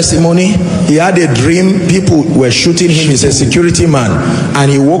hear that testimony? He had a dream, people were shooting him. He's a security man, and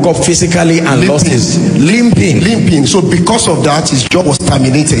he woke up physically and lost his limping. So because of that, his job was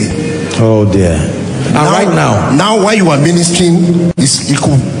terminated. Oh dear. And right now while you are ministering, he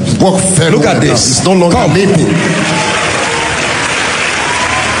could walk very look well. At this. It's no longer limping.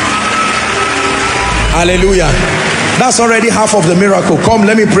 Hallelujah. That's already half of the miracle. Come,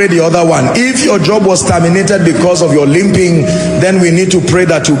 let me pray the other one. If your job was terminated because of your limping, then we need to pray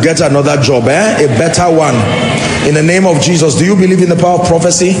that you get another job, a better one. In the name of Jesus. Do you believe in the power of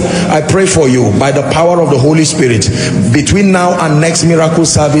prophecy? I pray for you by the power of the Holy Spirit. Between now and next miracle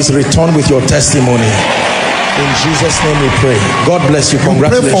service, return with your testimony. In Jesus' name we pray. God bless you.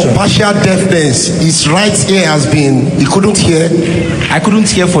 Congratulations. Pray for partial deafness. His right ear has been, he couldn't hear. I couldn't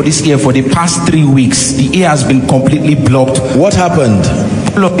hear for this ear for the past 3 weeks. The ear has been completely blocked. What happened?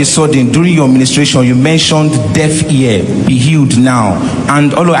 All of a sudden, during your ministration, you mentioned deaf ear, be healed now.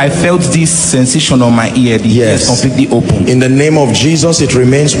 And although I felt this sensation on my ear, the ear is completely open. In the name of Jesus, it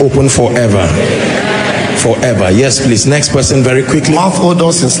remains open forever. Forever. Yes, please. Next person, very quickly. Mouth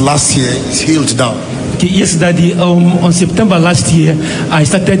odor since last year is healed now. Yes, Daddy. On September last year, I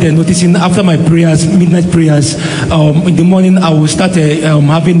started noticing after my prayers, midnight prayers, in the morning I will start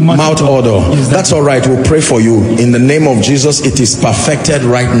having mouth odor. Yes, that's all right. We'll pray for you. In the name of Jesus, it is perfected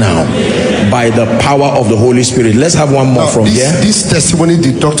right now by the power of the Holy Spirit. Let's have one more from here. This testimony,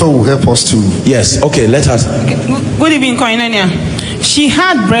 the doctor will help us to. Yes. Okay. Let us. Good evening, Koinonia. She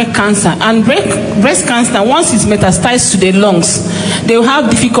had breast cancer, and breast cancer, once it's metastasized to the lungs, they will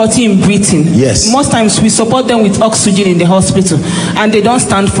have difficulty in breathing. Yes. Most times we support them with oxygen in the hospital, and they don't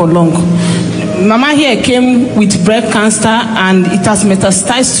stand for long. Mama here came with breast cancer, and it has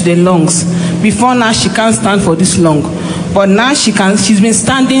metastasized to the lungs. Before now, she can't stand for this long. But now she can. She's been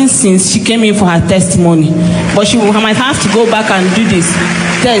standing since she came in for her testimony. But she might have to go back and do this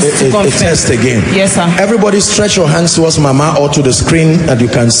test to confirm. A test again. Yes, sir. Everybody stretch your hands towards Mama or to the screen that you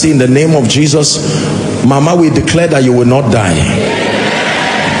can see in the name of Jesus. Mama, we declare that you will not die.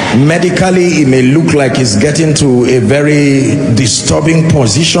 Medically, it may look like it's getting to a very disturbing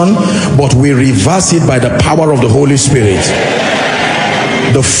position, but we reverse it by the power of the Holy Spirit.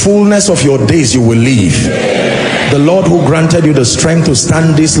 The fullness of your days you will live. The Lord who granted you the strength to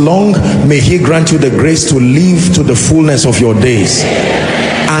stand this long, may he grant you the grace to live to the fullness of your days.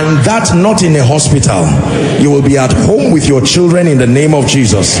 And that not in a hospital. You will be at home with your children in the name of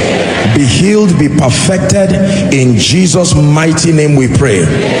Jesus. Be healed, be perfected. In Jesus' mighty name we pray.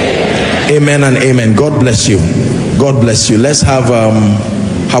 Amen and amen. God bless you. God bless you. Let's have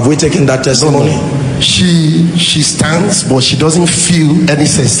we taken that testimony? No. She stands, but she doesn't feel any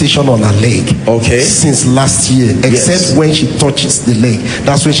sensation on her leg. Okay. Since last year, except when she touches the leg,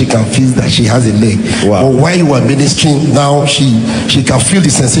 that's when she can feel that she has a leg. Wow. But while you are ministering now, she can feel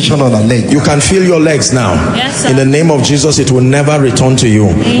the sensation on her leg. You can feel your legs now. Yes, sir. In the name of Jesus, it will never return to you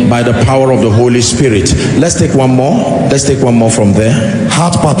by the power of the Holy Spirit. Let's take one more. Let's take one more from there.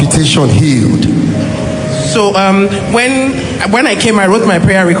 Heart palpitation healed. So when I came, I wrote my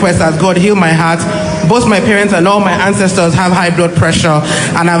prayer request that God heal my heart. Both my parents and all my ancestors have high blood pressure,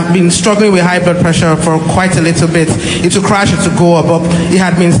 and I've been struggling with high blood pressure for quite a little bit. It will crash, it will go above. It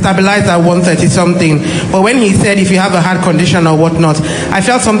had been stabilized at 130 something. But when he said if you have a heart condition or whatnot, I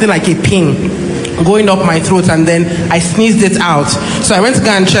felt something like a ping going up my throat, and then I sneezed it out. So I went to go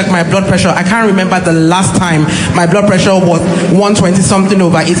and check my blood pressure. I can't remember the last time my blood pressure was 120 something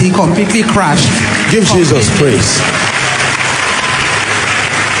over 80. It completely crashed. Give Jesus praise.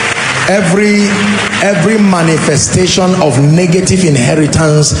 Every manifestation of negative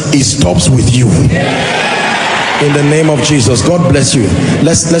inheritance, it stops with you. In the name of Jesus. God bless you.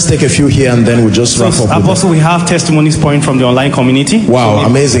 Let's take a few here and then we'll just wrap up. Apostle, we have testimonies pouring from the online community. Wow,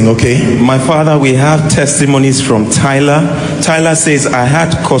 amazing. Okay. My father, we have testimonies from Tyler. Tyler says, I had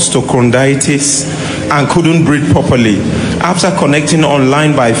costochondritis and couldn't breathe properly. After connecting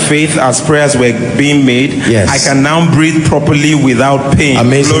online by faith as prayers were being made, I can now breathe properly without pain.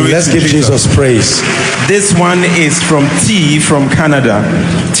 Amazing. Glory Let's to give Jesus praise. This one is from T from Canada.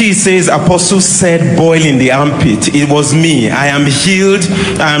 T says, Apostle said boil in the armpit. It was me. I am healed.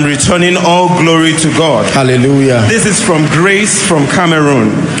 I am returning all glory to God. Hallelujah. This is from Grace from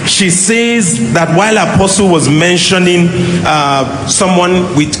Cameroon. She says that while Apostle was mentioning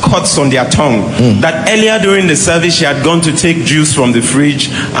someone with cuts on their tongue, that earlier during the service she had gone to take juice from the fridge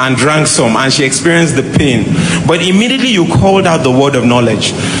and drank some, and she experienced the pain. But immediately you called out the word of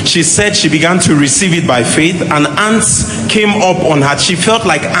knowledge. She said she began to receive it by faith, and ants came up on her. She felt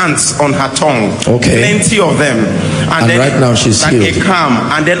like ants on her tongue. Okay. Plenty of them. And then right now she's like healed. A calm,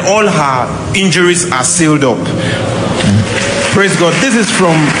 and then all her injuries are sealed up. Praise God. This is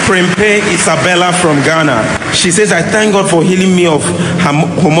from Prempe Isabella from Ghana. She says, I thank God for healing me of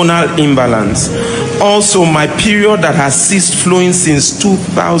hormonal imbalance. Also, my period that has ceased flowing since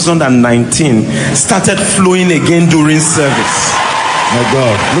 2019 started flowing again during service. My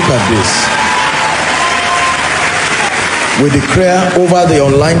God, look at this. We declare over the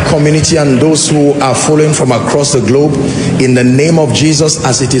online community and those who are following from across the globe, in the name of Jesus,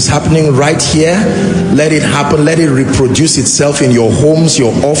 as it is happening right here, let it happen, let it reproduce itself in your homes,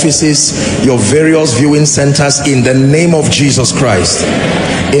 your offices, your various viewing centers, in the name of Jesus Christ.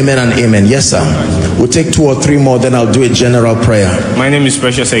 Amen and amen. Yes, sir. We'll take 2 or 3 more, then I'll do a general prayer. My name is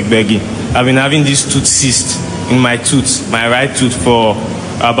Precious Egbegi. I've been having this tooth cyst in my tooth, my right tooth, for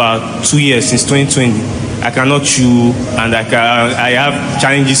about 2 years, since 2020. I cannot chew, and I have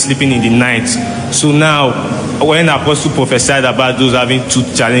challenges sleeping in the night. So now, when Apostle prophesied about those having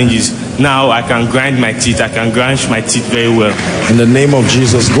tooth challenges, now I can grind my teeth. I can grind my teeth very well. In the name of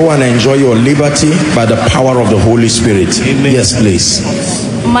Jesus, go and enjoy your liberty by the power of the Holy Spirit. Amen. Yes, please.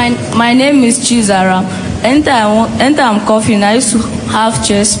 My name is Chizara. Anytime I'm coughing, I used to have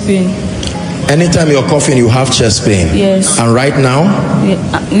chest pain. Anytime you're coughing, you have chest pain. Yes. And right now?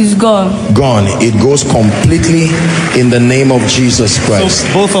 Yeah, it's gone. Gone. It goes completely in the name of Jesus Christ.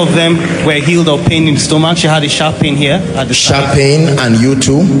 So both of them were healed of pain in the stomach. She had a sharp pain here. At the sharp pain, and you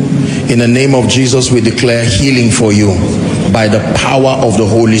too. In the name of Jesus, we declare healing for you by the power of the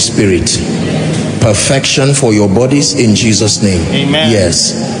Holy Spirit. Perfection for your bodies in Jesus' name. Amen.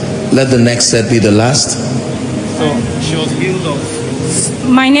 Yes. Let the next set be the last. So she was healed of.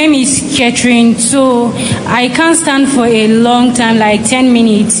 My name is Catherine. So I can't stand for a long time, like 10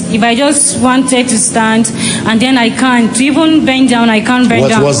 minutes. If I just wanted to stand, and then I can't. To even bend down, I can't bend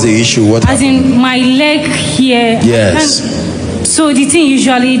down. What's the issue? What As happened? in my leg here. Yes. So the thing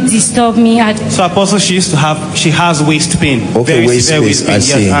usually disturbs me. So Apostle, she has waist pain. Okay, waist pain. I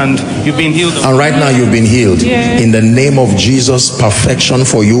see. Yes, and you've been healed. And right now you've been healed. Yeah. In the name of Jesus, perfection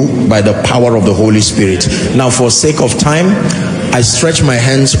for you by the power of the Holy Spirit. Now, for sake of time, I stretch my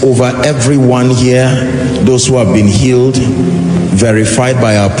hands over everyone here, those who have been healed, verified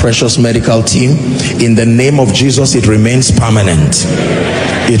by our precious medical team. In the name of Jesus, it remains permanent.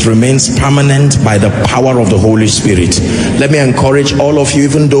 It remains permanent by the power of the Holy Spirit. Let me encourage all of you,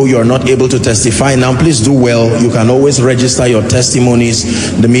 even though you're not able to testify now, please do well. You can always register your testimonies.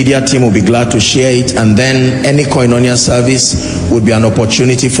 The media team will be glad to share it, and then any Koinonia service would be an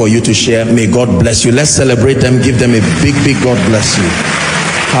opportunity for you to share. May God bless you. Let's celebrate them. Give them a big God bless you.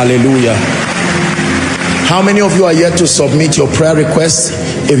 Hallelujah. How many of you are yet to submit your prayer requests?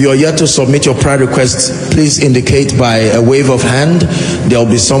 If you are yet to submit your prayer requests, please indicate by a wave of hand. There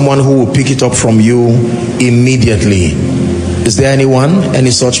will be someone who will pick it up from you immediately. Is there anyone?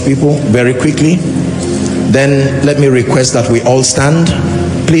 Any such people? Very quickly. Then let me request that we all stand.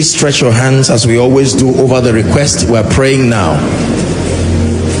 Please stretch your hands as we always do over the request. We are praying now.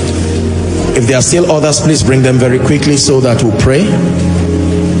 If there are still others, please bring them very quickly so that we'll pray.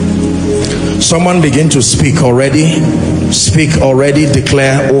 Someone begin to speak already. Speak already.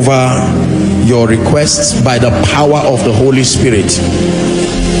 Declare over your requests by the power of the Holy Spirit.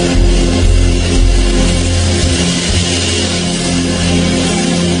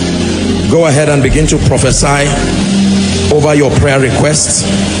 Go ahead and begin to prophesy over your prayer requests.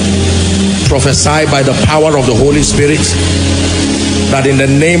 Prophesy by the power of the Holy Spirit that in the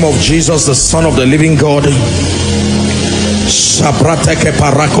name of Jesus, the Son of the living God, Sabrateke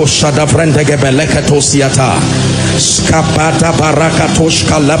parako shadavrendege beleketosiata skapata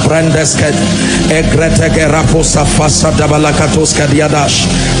barakatoshka labrendesket egretege raposa fasa dabalakatoska diadash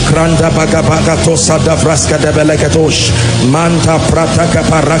kranda bagabagatosa davraska debeleketosh manta prataka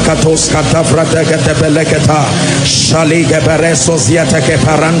parakatoska davradege debeleketa shalige bereso ziateke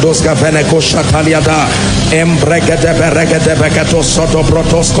parandoska venekosha taliada embrege deberege debeketoso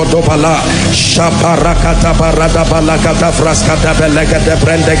dobrotosko dobala shaparakata barada balakata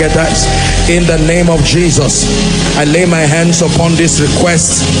in the name of Jesus, I lay my hands upon this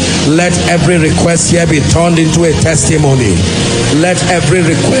request. Let every request here be turned into a testimony. Let every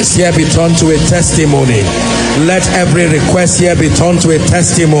request here be turned to a testimony. Let every request here be turned to a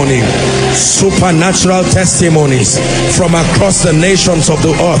testimony. Supernatural testimonies from across the nations of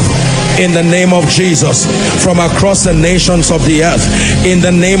the earth. In the name of Jesus. From across the nations of the earth. In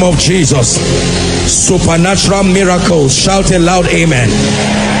the name of Jesus. Supernatural miracles. Shout a loud amen.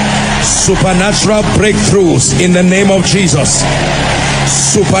 Supernatural breakthroughs in the name of Jesus.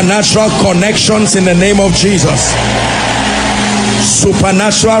 Supernatural connections in the name of Jesus.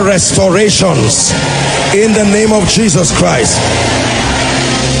 Supernatural restorations in the name of Jesus Christ.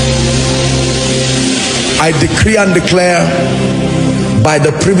 I decree and declare by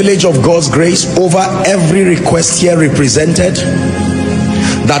the privilege of God's grace over every request here represented,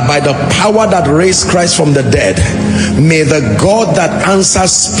 that by the power that raised Christ from the dead, may the God that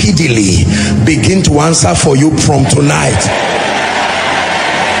answers speedily begin to answer for you from tonight.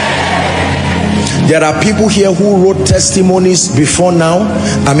 There are people here who wrote testimonies before now.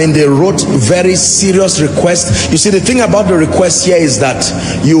 I mean, they wrote very serious requests. You see, the thing about the request here is that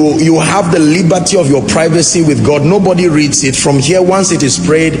you have the liberty of your privacy with God. Nobody reads it. From here, once it is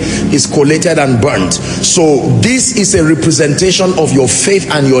prayed, it's collated and burnt. So this is a representation of your faith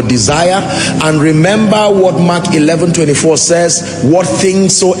and your desire. And remember what Mark 11:24 says, what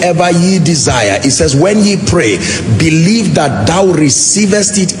things soever ye desire. It says, when ye pray, believe that thou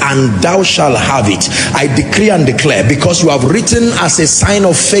receivest it and thou shalt have it. I decree and declare, because you have written as a sign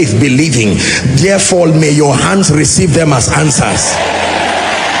of faith believing, therefore may your hands receive them as answers.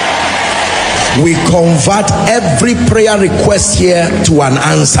 We convert every prayer request here to an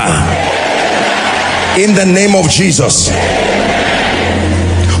answer in the name of Jesus.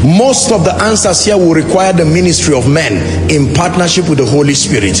 Most of the answers here will require the ministry of men in partnership with the Holy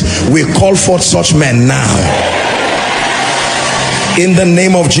Spirit. We call forth such men now in the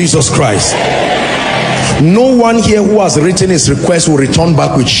name of Jesus Christ. No one here who has written his request will return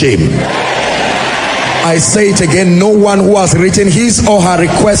back with shame. I say it again, no one who has written his or her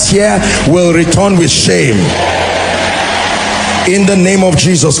request here will return with shame in the name of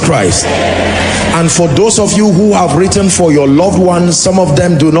Jesus Christ. And for those of you who have written for your loved ones, some of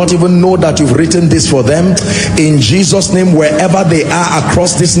them do not even know that you've written this for them. In Jesus' name, wherever they are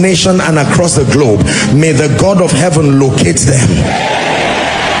across this nation and across the globe, may the God of heaven locate them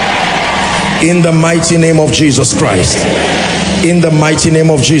in the mighty name of Jesus Christ. In the mighty name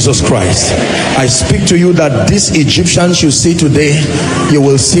of Jesus Christ, I speak to you that these Egyptians you see today, you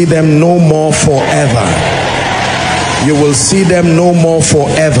will see them no more forever. You will see them no more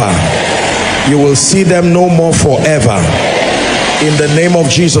forever. You will see them no more forever. In the name of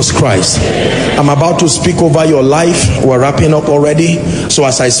Jesus Christ. I'm about to speak over your life. We're wrapping up already. So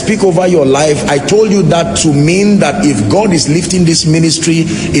as I speak over your life, I told you that to mean that if God is lifting this ministry,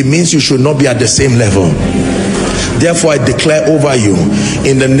 it means you should not be at the same level. Therefore, I declare over you,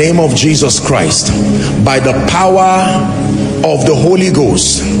 in the name of Jesus Christ, by the power of the Holy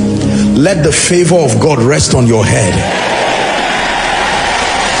Ghost, let the favor of God rest on your head.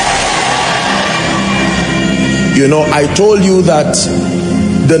 You know, I told you that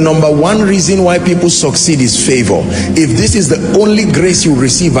the number one reason why people succeed is favor. If this is the only grace you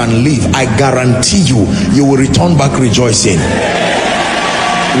receive and live, I guarantee you, you will return back rejoicing.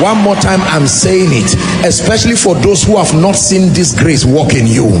 One more time, I'm saying it, especially for those who have not seen this grace work in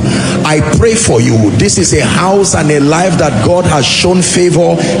you. I pray for you. This is a house and a life that God has shown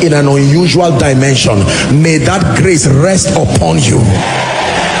favor in an unusual dimension. May that grace rest upon you.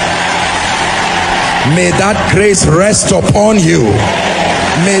 May that grace rest upon you.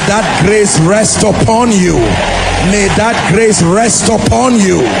 May that grace rest upon you. May that grace rest upon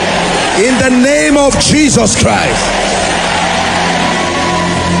you. In the name of Jesus Christ.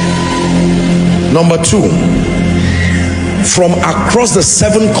 Number two, from across the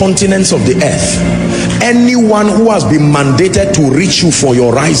 7 continents of the earth, anyone who has been mandated to reach you for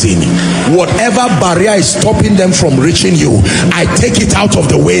your rising, whatever barrier is stopping them from reaching you, I take it out of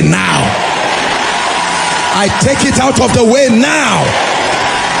the way now. I take it out of the way now.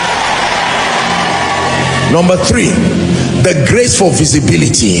 Number 3, the grace for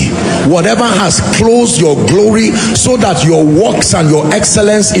visibility. Whatever has closed your glory so that your works and your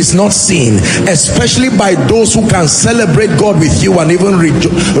excellence is not seen, especially by those who can celebrate God with you and even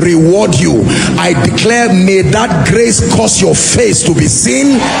reward you, I declare, may that grace cause your face to be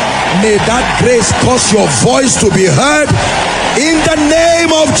seen. May that grace cause your voice to be heard in the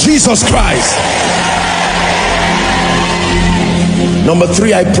name of Jesus Christ. Number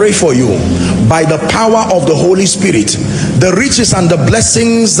 3, I pray for you, by the power of the Holy Spirit, the riches and the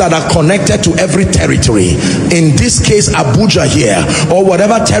blessings that are connected to every territory, in this case Abuja here, or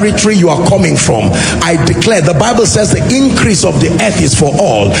whatever territory you are coming from, I declare, the Bible says the increase of the earth is for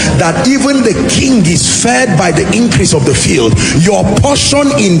all, that even the king is fed by the increase of the field. Your portion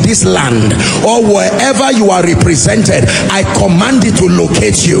in this land, or wherever you are represented, I command it to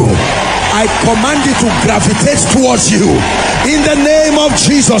locate you. I command it to gravitate towards you in the name of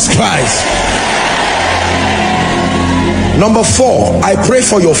Jesus Christ. Number 4, I pray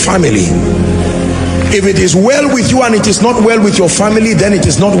for your family. If it is well with you and it is not well with your family, then it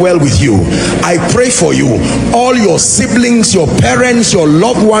is not well with you. I pray for you, all your siblings, your parents, your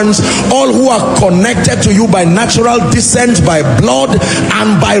loved ones, all who are connected to you by natural descent, by blood,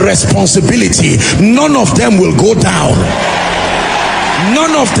 and by responsibility. None of them will go down.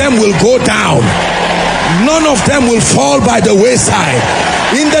 None of them will go down. None of them will fall by the wayside.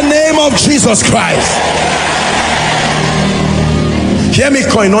 In the name of Jesus Christ. Hear me,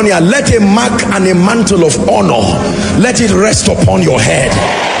 Koinonia. Let a mark and a mantle of honor, let it rest upon your head.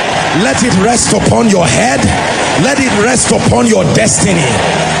 Let it rest upon your head. Let it rest upon your destiny.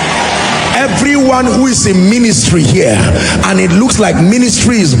 Everyone who is in ministry here and it looks like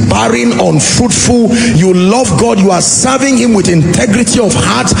ministry is barren, unfruitful, you love God, you are serving him with integrity of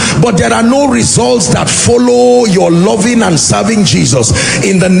heart, but there are no results that follow your loving and serving Jesus.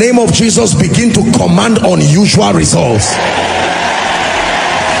 In the name of Jesus, begin to command unusual results.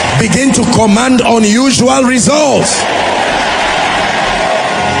 Begin to command unusual results.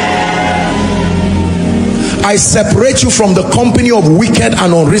 I separate you from the company of wicked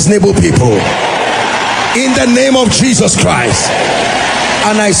and unreasonable people in the name of Jesus Christ.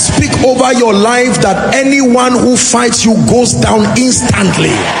 And I speak over your life that anyone who fights you goes down instantly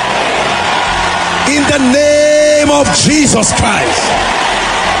in the name of Jesus Christ.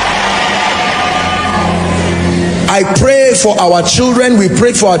 I pray for our children. We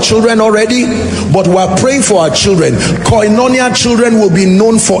prayed for our children already, but we are praying for our children. Koinonia children will be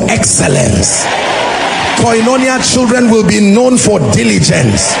known for excellence. Koinonia children will be known for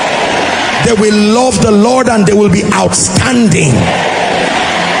diligence. They will love the Lord and they will be outstanding.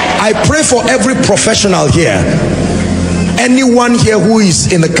 I pray for every professional here. Anyone here who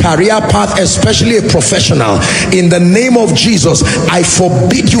is in the career path, especially a professional, in the name of Jesus, I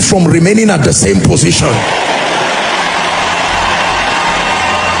forbid you from remaining at the same position.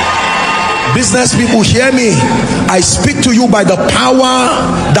 Business people, hear me. I speak to you by the power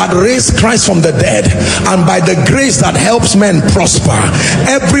that raised Christ from the dead and by the grace that helps men prosper.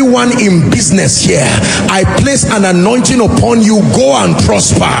 Everyone in business here, I place an anointing upon you. Go and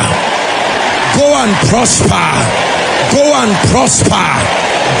prosper. Go and prosper. Go and prosper.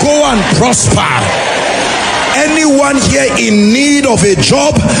 Go and prosper. Anyone here in need of a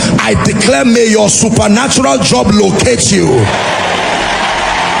job, I declare, may your supernatural job locate you.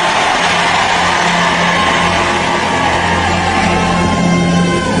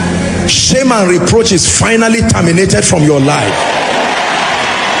 Shame and reproach is finally terminated from your life.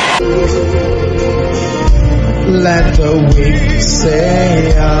 Let the weak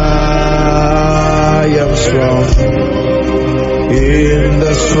say, I am strong in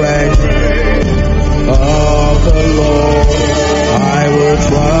the strength of the Lord. I will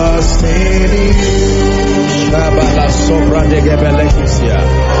trust in you. Shabala sobra de gebelekisia.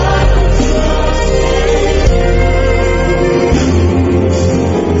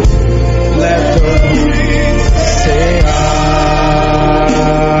 Let the weak say, I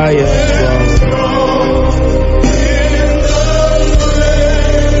am strong.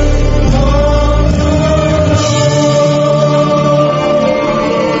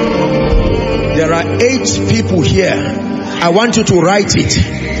 There are 8 people here. I want you to write it.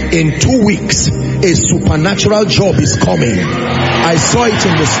 In 2 weeks, a supernatural job is coming. I saw it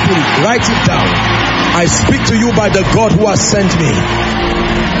in the spirit. Write it down. I speak to you by the God who has sent me.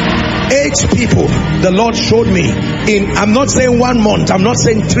 8 people the Lord showed me in, I'm not saying 1 month, I'm not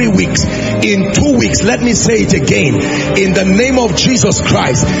saying 3 weeks, in 2 weeks. Let me say it again. In the name of Jesus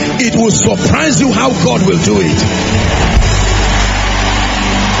Christ, it will surprise you how God will do it.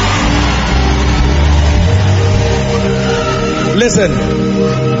 Listen,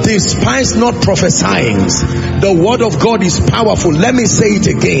 despise not prophesying. The word of God is powerful. Let me say it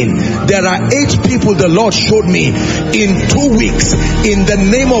again. There are 8 people the Lord showed me. In 2 weeks, in the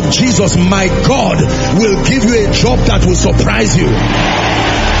name of Jesus, my God will give you a job that will surprise you.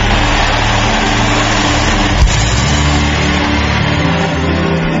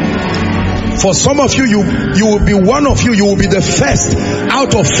 For some of you, you will be one of you will be the first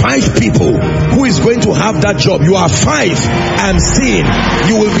out of 5 people who is going to have that job. You are 5, I'm seeing.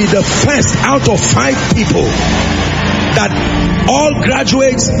 You will be the first out of 5 people that all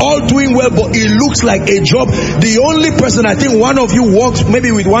graduates, all doing well, but it looks like a job. The only person, I think one of you worked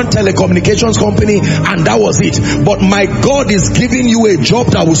maybe with one telecommunications company and that was it. But my God is giving you a job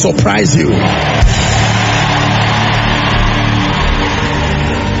that will surprise you.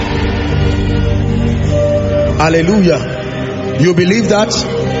 Hallelujah. You believe that?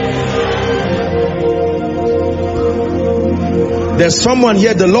 There's someone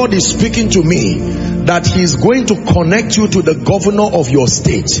here, the Lord is speaking to me that He's going to connect you to the governor of your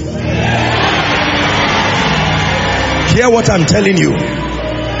state. Hear what I'm telling you.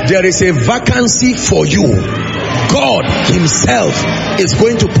 There is a vacancy for you. God Himself is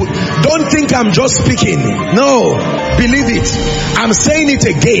going to put. Don't think I'm just speaking. No, believe it. I'm saying it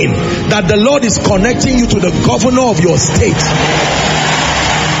again, that the Lord is connecting you to the governor of your state.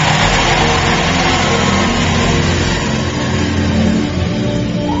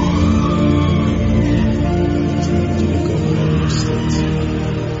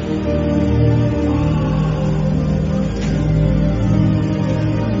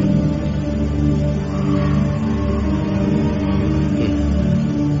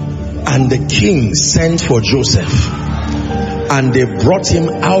 And the king sent for Joseph, and they brought him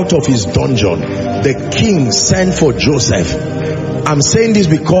out of his dungeon. The king sent for Joseph. I'm saying this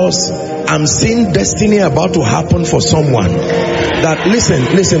because I'm seeing destiny about to happen for someone. That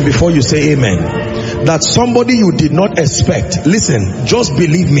listen before you say amen. That somebody you did not expect. Listen, just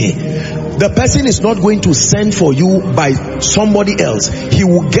believe me. The person is not going to send for you by somebody else. He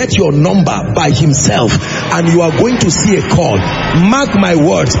will get your number by himself, and you are going to see a call. Mark my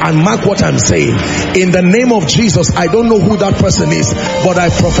words and mark what I'm saying. In the name of Jesus, I don't know who that person is, but I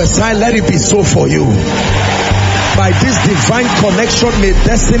prophesy, let it be so for you. By this divine connection, may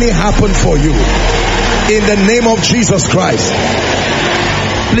destiny happen for you. In the name of Jesus Christ.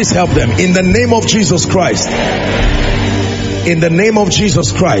 Please help them. In the name of Jesus Christ. In the name of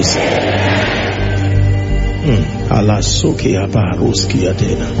Jesus Christ.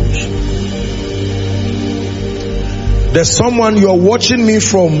 There's someone, you're watching me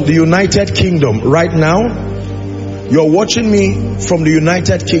from the United Kingdom right now. You're watching me from the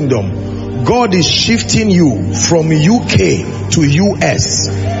United Kingdom. God is shifting you from UK to US.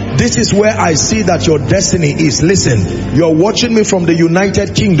 This is where I see that your destiny is. Listen, you're watching me from the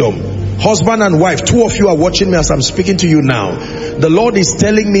United Kingdom. Husband and wife, two of you are watching me as I'm speaking to you now. The Lord is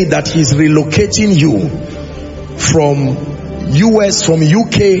telling me that He's relocating you from US, from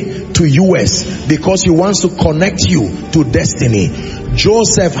UK to US, because He wants to connect you to destiny.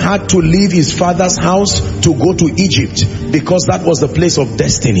 Joseph had to leave his father's house to go to Egypt because that was the place of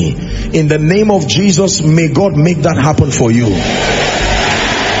destiny. In the name of Jesus, may God make that happen for you.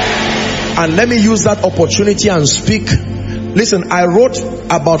 And let me use that opportunity and speak. Listen, I wrote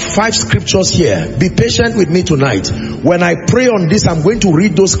about 5 scriptures here. Be patient with me tonight. When I pray on this, I'm going to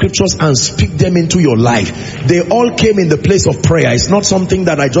read those scriptures and speak them into your life. They all came in the place of prayer. It's not something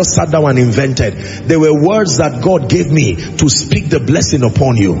that I just sat down and invented. They were words that God gave me to speak the blessing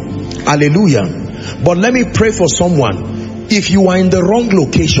upon you. Hallelujah. But let me pray for someone. If you are in the wrong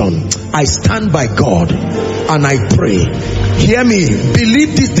location, I stand by God and I pray. Hear me,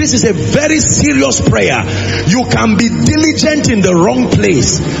 believe this. This is a very serious prayer. You can be diligent in the wrong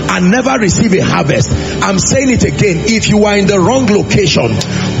place and never receive a harvest. I'm saying it again. If you are in the wrong location,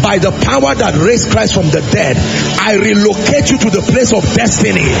 by the power that raised Christ from the dead, I relocate you to the place of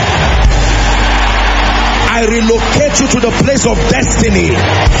destiny. I relocate you to the place of destiny.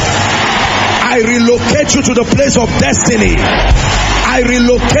 I relocate you to the place of destiny. I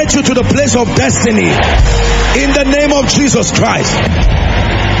relocate you to the place of destiny. In the name of Jesus Christ.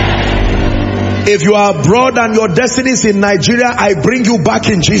 If you are abroad and your destiny is in Nigeria, I bring you back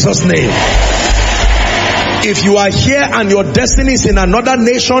in Jesus' name. If you are here and your destiny is in another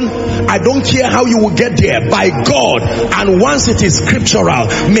nation, I don't care how you will get there, by God. And once it is scriptural,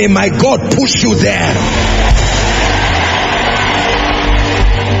 may my God push you there.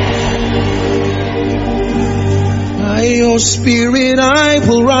 By your spirit I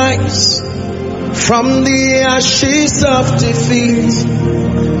will rise from the ashes of defeat.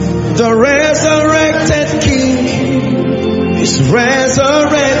 The resurrected King is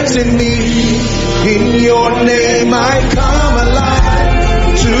resurrecting me. In your name I come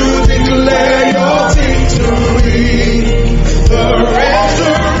alive to declare your victory. The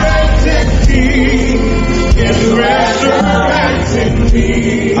resurrected King is resurrecting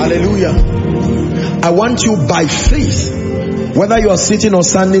me. Hallelujah. I want you by faith, whether you are sitting or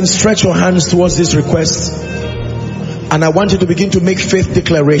standing, stretch your hands towards this request. And I want you to begin to make faith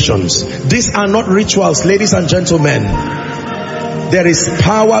declarations. These are not rituals, ladies and gentlemen. There is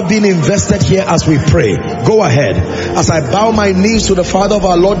power being invested here as we pray. Go ahead. As I bow my knees to the Father of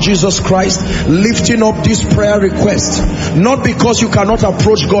our Lord Jesus Christ, lifting up this prayer request. Not because you cannot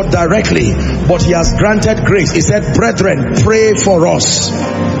approach God directly, but He has granted grace. He said, brethren, pray for us.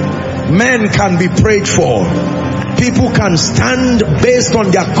 Men can be prayed for. People can stand based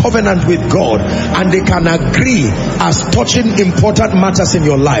on their covenant with God, and they can agree as touching important matters in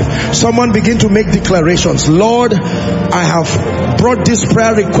your life. Someone begin to make declarations. Lord, I have brought this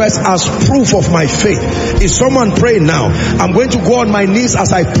prayer request as proof of my faith. Is someone praying now? I'm going to go on my knees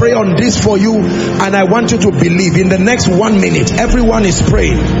as I pray on this for you, and I want you to believe. In the next 1 minute, everyone is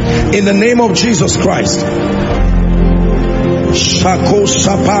praying in the name of Jesus Christ. Shako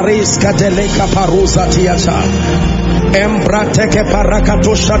saparis kateleka parusa tiata. Embrateke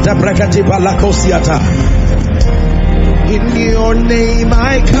parakatosha tabrakati balakosiata. In your name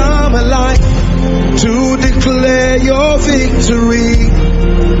I come alive to declare your victory.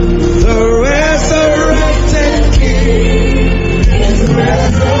 The resurrected King is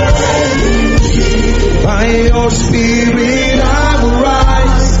resurrected. By your spirit I will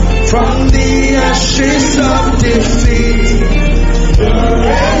rise from the ashes of defeat. The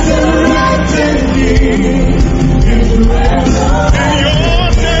resurrected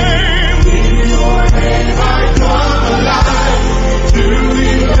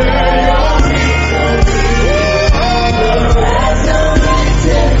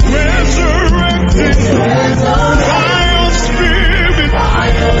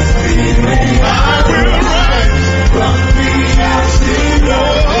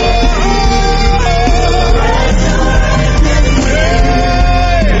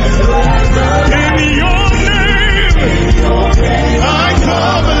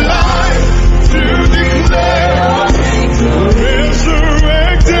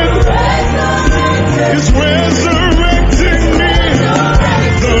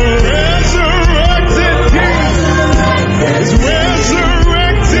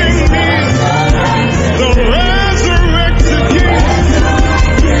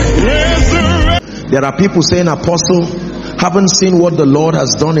are people saying, Apostle, haven't seen what the Lord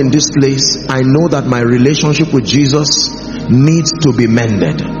has done in this place. I know that my relationship with Jesus needs to be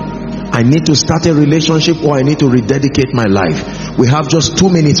mended. I need to start a relationship, or I need to rededicate my life. We have just 2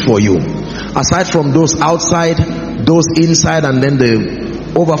 minutes for you. Aside from those outside, those inside, and then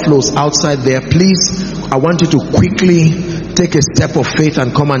the overflows outside there, please, I want you to quickly take a step of faith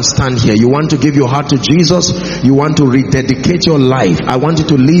and come and stand here. You want to give your heart to Jesus, you want to rededicate your life. I want you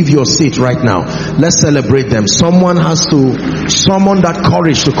to leave your seat right now. Let's celebrate them. Someone has to summon that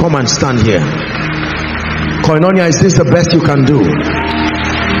courage to come and stand here. Koinonia, is this the best you can do?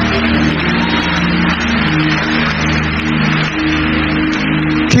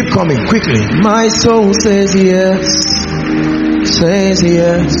 Keep coming quickly. My soul says yes, says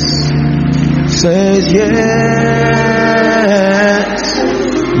yes, says yes.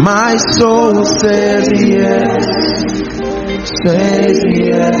 My soul says yes, says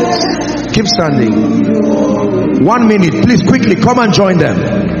yes. Keep standing. 1 minute, please, quickly come and join them.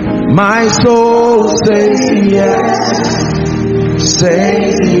 My soul says yes,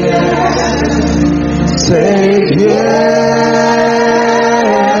 says yes, says yes.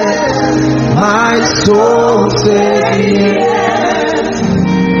 My soul says yes,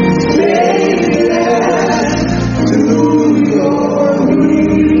 says yes to your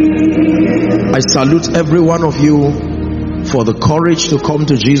will. I salute every one of you for the courage to come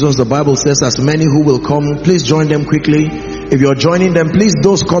to Jesus. The Bible says, as many who will come, please join them quickly. If you're joining them, please,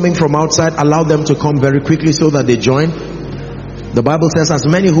 those coming from outside, allow them to come very quickly so that they join. The Bible says, as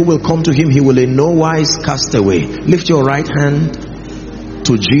many who will come to him, he will in no wise cast away. Lift your right hand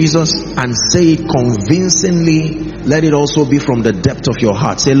to Jesus and say it convincingly. Let it also be from the depth of your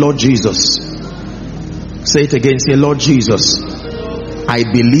heart. Say, Lord Jesus. Say it again. Say, Lord Jesus, I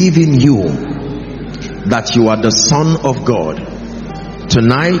believe in you, that you are the Son of God.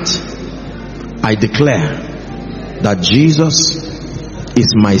 Tonight I declare that Jesus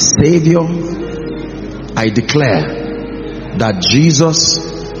is my Savior. I declare that Jesus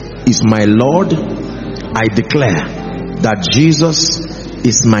is my Lord. I declare that Jesus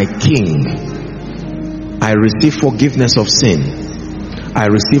is my King. I receive forgiveness of sin. I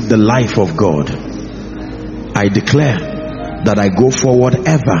receive the life of God. I declare that I go forward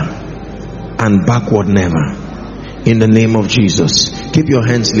ever and backward never, in the name of Jesus. Keep your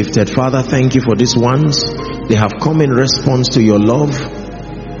hands lifted. Father, thank you for these ones. They have come in response to your love,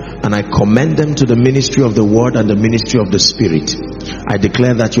 and I commend them to the ministry of the word and the ministry of the Spirit. I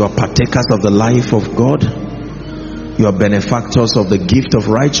declare that you are partakers of the life of God. You are benefactors of the gift of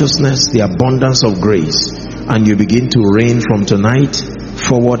righteousness, the abundance of grace, and you begin to reign from tonight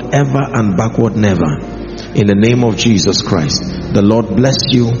forward ever and backward never, in the name of Jesus Christ. The Lord bless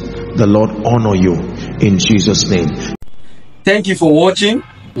you. The Lord honor you in Jesus' name. Thank you for watching.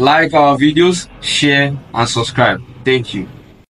 Like our videos, share and subscribe. Thank you.